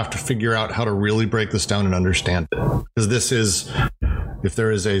going to have to figure out how to really break this down and understand it. Because this is, if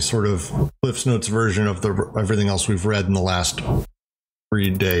there is a sort of Cliff's Notes version of everything else we've read in the last 3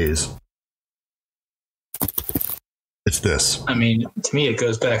 days, it's this. I mean, to me, it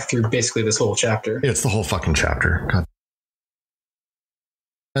goes back through basically this whole chapter. It's the whole fucking chapter. God.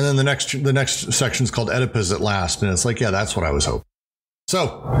 And then the next section is called Oedipus at Last, and it's like, yeah, that's what I was hoping.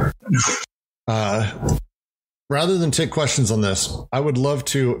 So, rather than take questions on this, I would love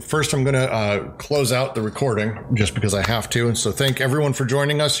to. First, I'm going to close out the recording just because I have to. And so, thank everyone for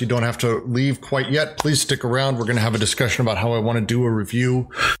joining us. You don't have to leave quite yet. Please stick around. We're going to have a discussion about how I want to do a review.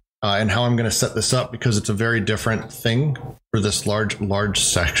 And how I'm going to set this up, because it's a very different thing for this large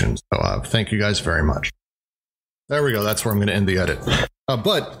section. So thank you guys very much. There we go. That's where I'm going to end the edit.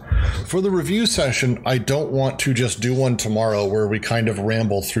 But for the review session, I don't want to just do one tomorrow where we kind of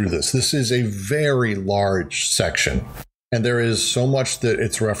ramble through this. This is a very large section, and there is so much that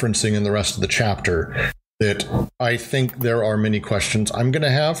it's referencing in the rest of the chapter that I think there are many questions I'm going to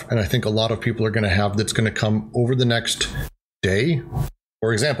have, and I think a lot of people are going to have, that's going to come over the next day.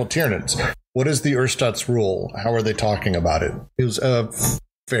 For example, Tiernan's. What is the Erstadt's rule? How are they talking about it? It was a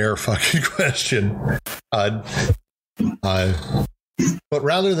fair fucking question. But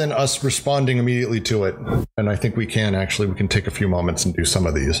rather than us responding immediately to it, and I think we can take a few moments and do some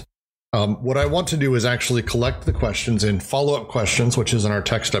of these. What I want to do is actually collect the questions in follow-up questions, which is in our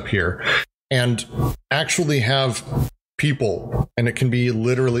text up here, and actually have people, and it can be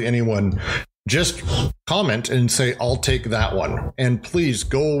literally anyone, just comment and say, I'll take that one. And please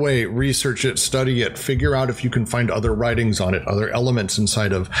go away, research it, study it, figure out if you can find other writings on it, other elements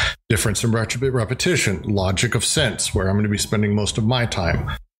inside of difference and repetition, logic of sense, where I'm going to be spending most of my time,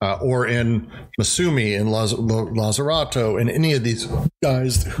 or in Masumi and Lazzarato and any of these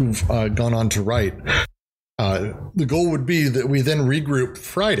guys who've gone on to write. The goal would be that we then regroup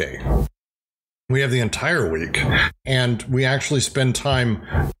Friday. We have the entire week, and we actually spend time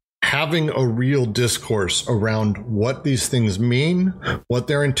having a real discourse around what these things mean, what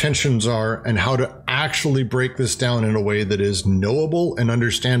their intentions are, and how to actually break this down in a way that is knowable and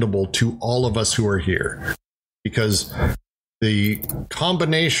understandable to all of us who are here. Because the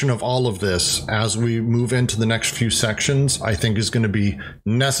combination of all of this, as we move into the next few sections, I think is going to be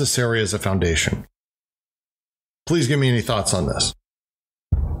necessary as a foundation. Please give me any thoughts on this.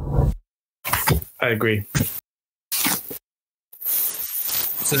 I agree.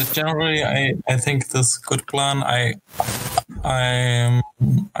 So generally, I think this is a good plan. I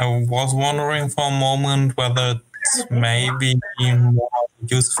was wondering for a moment whether it's maybe more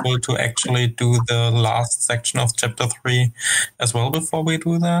useful to actually do the last section of chapter 3 as well before we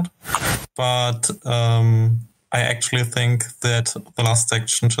do that. But I actually think that the last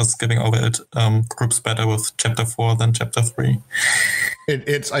section, just getting over it, groups better with chapter 4 than chapter 3.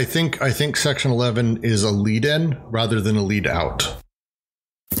 I think section 11 is a lead in rather than a lead out.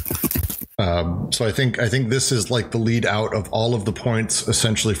 So I think this is like the lead out of all of the points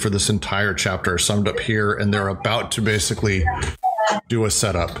essentially for this entire chapter summed up here, and they're about to basically do a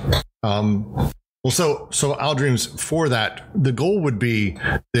setup. So Aldreams, for that, the goal would be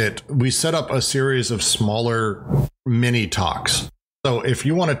that we set up a series of smaller mini talks. So if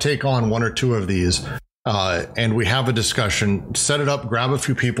you want to take on one or two of these, and we have a discussion, set it up, grab a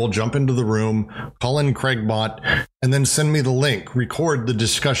few people, jump into the room, call in Craigbot, and then send me the link, record the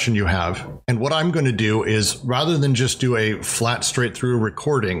discussion you have. And what I'm going to do is, rather than just do a flat straight through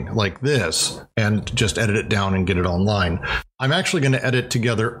recording like this and just edit it down and get it online, I'm actually going to edit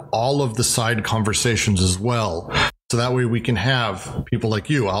together all of the side conversations as well. So that way we can have people like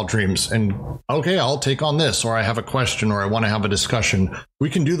you, Aldreams, and okay, I'll take on this, or I have a question, or I want to have a discussion. We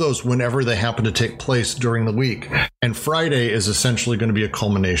can do those whenever they happen to take place during the week. And Friday is essentially going to be a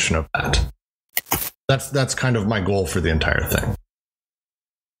culmination of that. That's kind of my goal for the entire thing.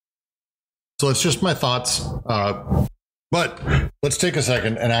 So it's just my thoughts. But let's take a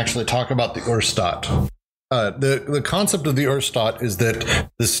second and actually talk about the Urstaat. The concept of the Urstaat is that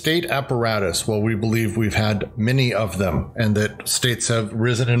the state apparatus, well, we believe we've had many of them, and that states have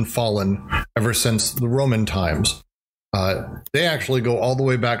risen and fallen ever since the Roman times. They actually go all the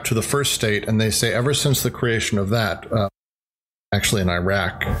way back to the first state, and they say ever since the creation of that, actually in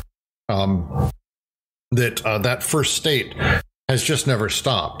Iraq, that first state has just never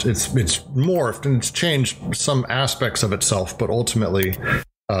stopped. It's morphed and it's changed some aspects of itself, but ultimately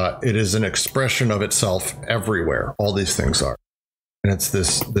it is an expression of itself everywhere. All these things are. And it's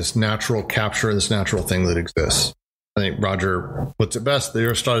this natural capture, this natural thing that exists. I think Roger puts it best. The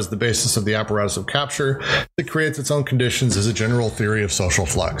Urstaat is the basis of the apparatus of capture that creates its own conditions as a general theory of social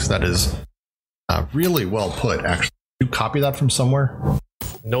flux. That is really well put, actually. Did you copy that from somewhere?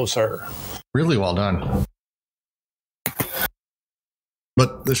 No, sir. Really well done.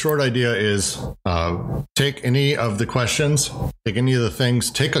 But the short idea is take any of the questions, take any of the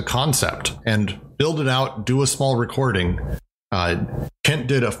things, take a concept and build it out, do a small recording. Kent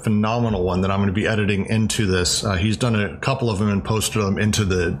did a phenomenal one that I'm going to be editing into this. He's done a couple of them and posted them into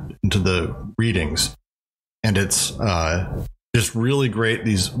the readings. And it's just really great,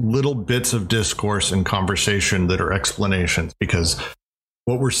 these little bits of discourse and conversation that are explanations, because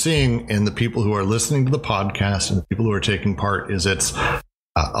what we're seeing in the people who are listening to the podcast and the people who are taking part is it's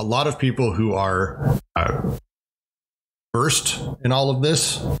a lot of people who are versed in all of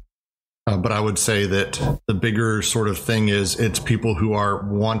this. But I would say that the bigger sort of thing is it's people who are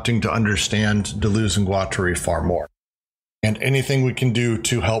wanting to understand Deleuze and Guattari far more. And anything we can do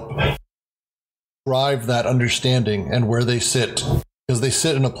to help drive that understanding and where they sit, because they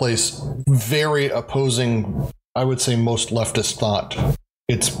sit in a place very opposing, I would say, most leftist thought.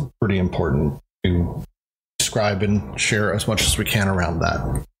 It's pretty important to describe and share as much as we can around that.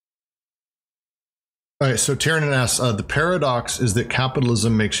 All right, so Tiernan asks, the paradox is that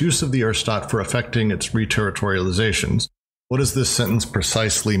capitalism makes use of the Urstaat for affecting its reterritorializations. What does this sentence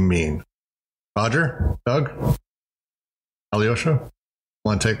precisely mean? Roger? Doug? Alyosha?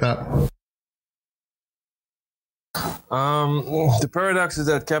 Want to take that? The paradox is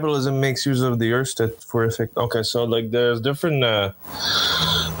that capitalism makes use of the Urstaat for effect. Okay, so like there's different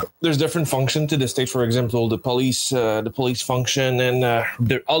function to the state. For example, the police function and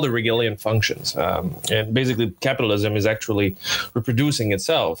all the Hegelian functions. And basically, capitalism is actually reproducing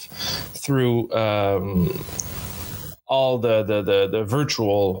itself through all the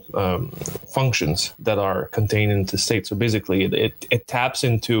virtual functions that are contained in the state. So basically, it taps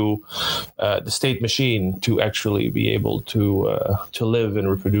into the state machine to actually be able to live and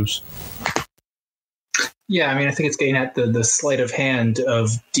reproduce. Yeah, I mean, I think it's getting at the sleight of hand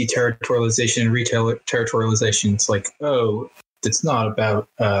of deterritorialization and reterritorialization. It's like, oh, it's not about,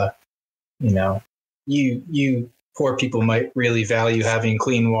 you poor people might really value having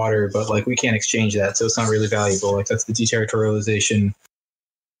clean water, but like we can't exchange that, so it's not really valuable. Like that's the deterritorialization.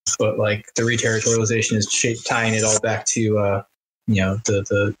 But like the reterritorialization is tying it all back to,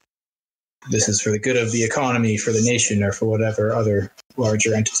 the this is for the good of the economy, for the nation, or for whatever other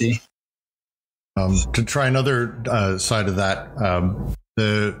larger entity. To try another side of that,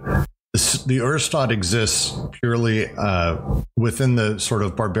 the Urstaat exists purely within the sort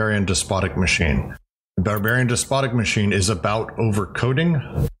of barbarian despotic machine. The barbarian despotic machine is about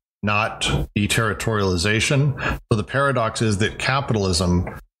overcoding, not deterritorialization. So the paradox is that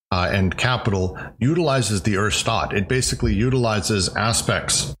capitalism and capital utilizes the Urstaat. It basically utilizes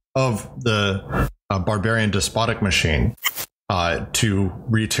aspects of the barbarian despotic machine to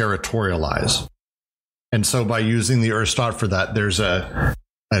reterritorialize. And so by using the Urstaat for that, there's an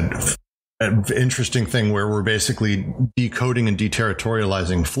interesting thing where we're basically decoding and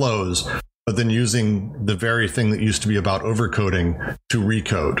deterritorializing flows, but then using the very thing that used to be about overcoding to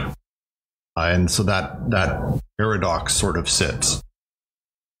recode. And so that paradox sort of sits.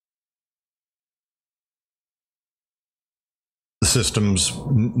 The systems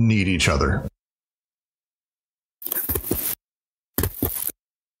need each other.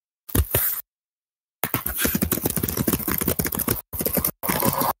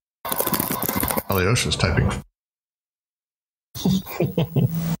 Alyosha's typing.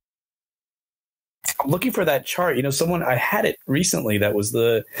 I'm looking for that chart. I had it recently. That was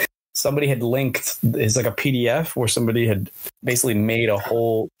somebody had linked. It's like a PDF where somebody had basically made a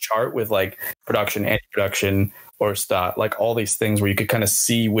whole chart with like production, anti-production, Urstaat, like all these things where you could kind of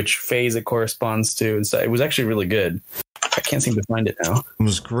see which phase it corresponds to. And so it was actually really good. I can't seem to find it now. It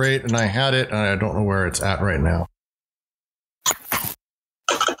was great, and I had it, and I don't know where it's at right now.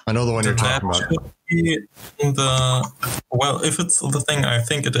 I know the one you're talking That about. should be in if it's the thing I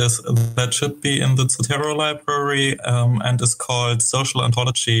think it is, that should be in the Zotero library and is called Social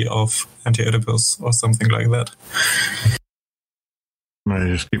Ontology of Anti-Oedipus or something like that. I'm going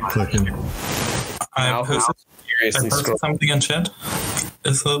to just keep clicking. I posted something in chat.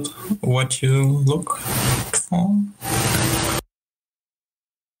 Is it what you look for?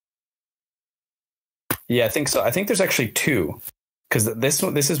 Yeah, I think so. I think there's actually two, because this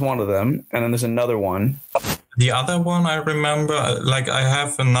is one of them, and then there's another one. The other one I remember, I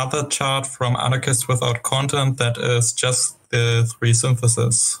have another chart from Anarchist Without Content that is just the three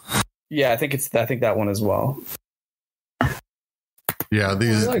synthesis. Yeah, I think that one as well. Yeah,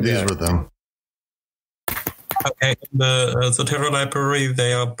 these were them. Okay, the Zotero library,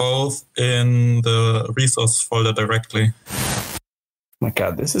 they are both in the resource folder directly. My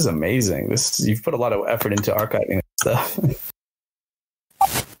God, this is amazing. You've put a lot of effort into archiving stuff.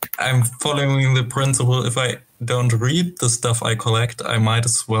 I'm following the principle, if I don't read the stuff I collect, I might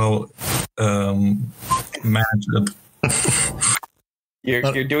as well manage it.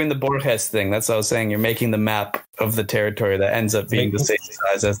 You're doing the Borges thing. That's what I was saying. You're making the map of the territory that ends up being the same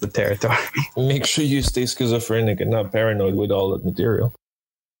size as the territory. Make sure you stay schizophrenic and not paranoid with all that material.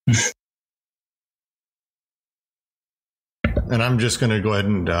 And I'm just going to go ahead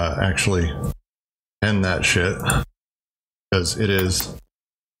and actually end that shit, because it is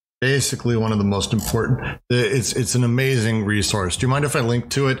basically one of the most important. It's an amazing resource. Do you mind if I link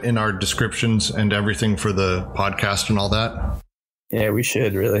to it in our descriptions and everything for the podcast and all that? Yeah, we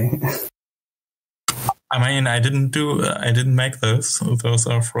should really. I mean, I didn't make those. Those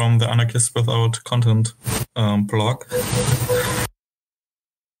are from the Anarchist Without Content blog.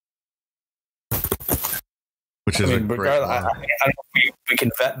 Which is regardless, I don't know if we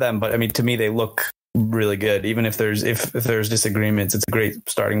can vet them, but I mean, to me, they look really good. Even if there's disagreements, it's a great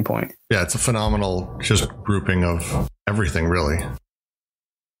starting point. Yeah, it's a phenomenal just grouping of everything, really.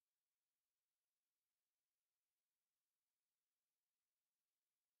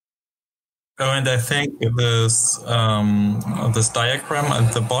 Oh, and I think this diagram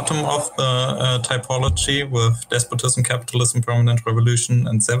at the bottom of the typology with despotism, capitalism, permanent revolution,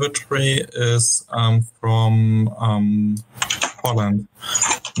 and savagery is from Holland.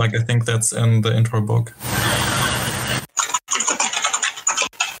 I think that's in the intro book.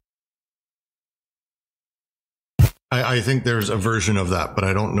 I think there's a version of that, but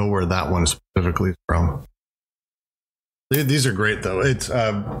I don't know where that one specifically is from. These are great, though. It's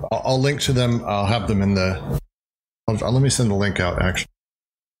I'll link to them. I'll have them in the. Let me send the link out. Actually,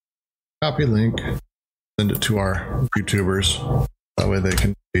 copy link, send it to our YouTubers. That way they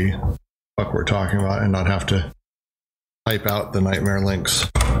can see what we're talking about and not have to type out the nightmare links.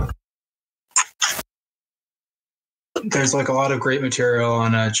 There's a lot of great material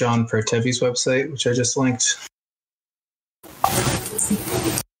on John Pertevi's website, which I just linked.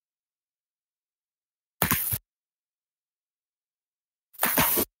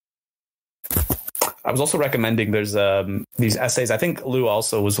 I was also recommending there's these essays. I think Lou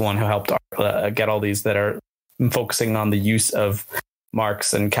also was the one who helped get all these that are focusing on the use of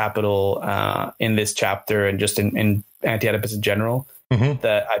Marx and capital in this chapter and just in Anti-Oedipus in general,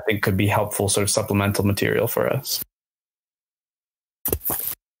 that I think could be helpful sort of supplemental material for us.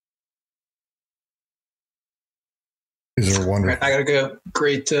 These are wonderful. I gotta go.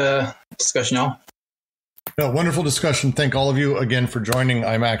 Great discussion, y'all. No, wonderful discussion. Thank all of you again for joining.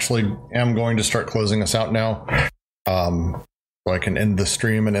 I'm going to start closing us out now, so I can end the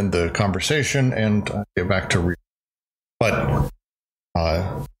stream and end the conversation and get back to reading. But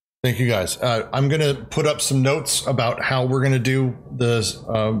thank you guys. I'm going to put up some notes about how we're going to do this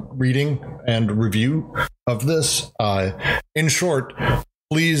reading and review of this. In short,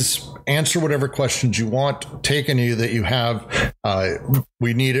 please answer whatever questions you want. Take any that you have.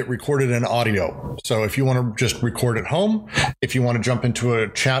 We need it recorded in audio. So if you want to just record at home, if you want to jump into a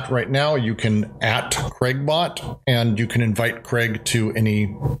chat right now, you can @CraigBot and you can invite Craig to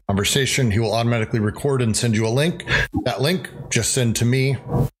any conversation. He will automatically record and send you a link. That link, just send to me.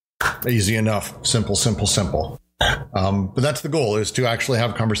 Easy enough. Simple, simple, simple. But that's the goal, is to actually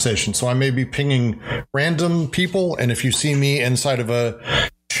have conversation. So I may be pinging random people, and if you see me inside of a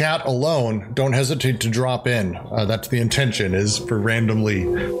chat alone, don't hesitate to drop in. That's the intention, is for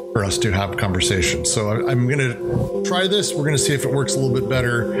us to have conversation. So I'm going to try this. We're going to see if it works a little bit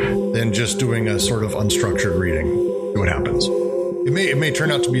better than just doing a sort of unstructured reading. See what happens. It may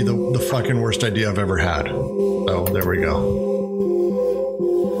turn out to be the fucking worst idea I've ever had. So there we go.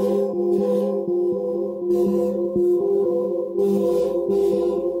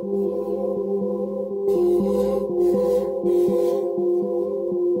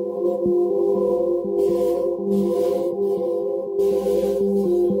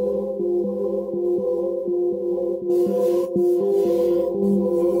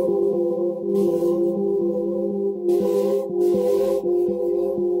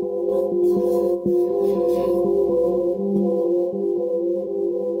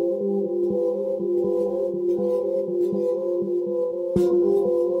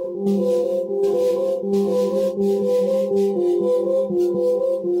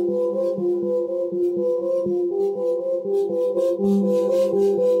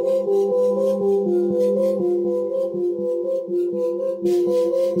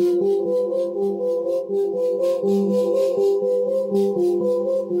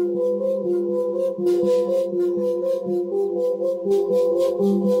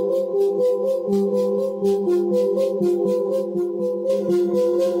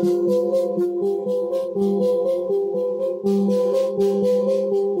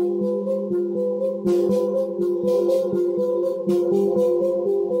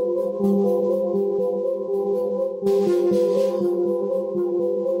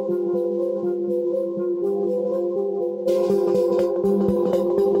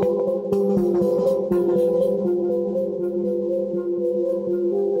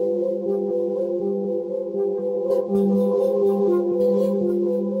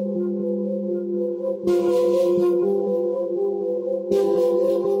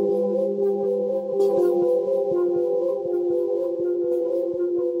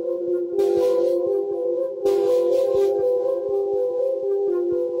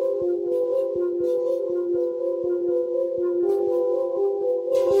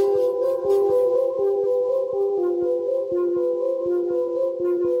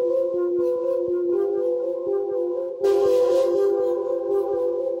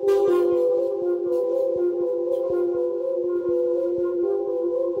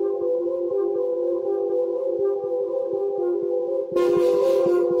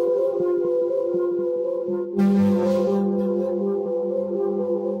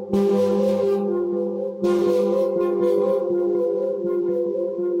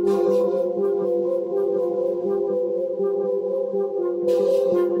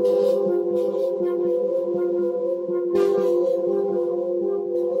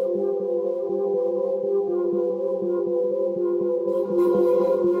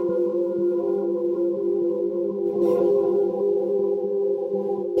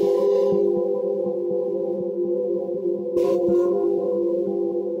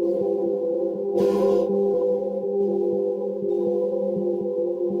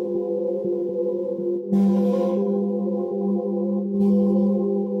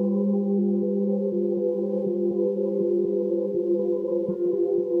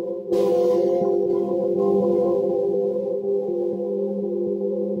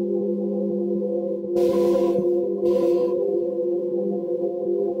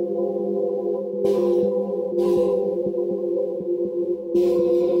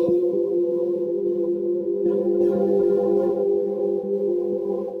 you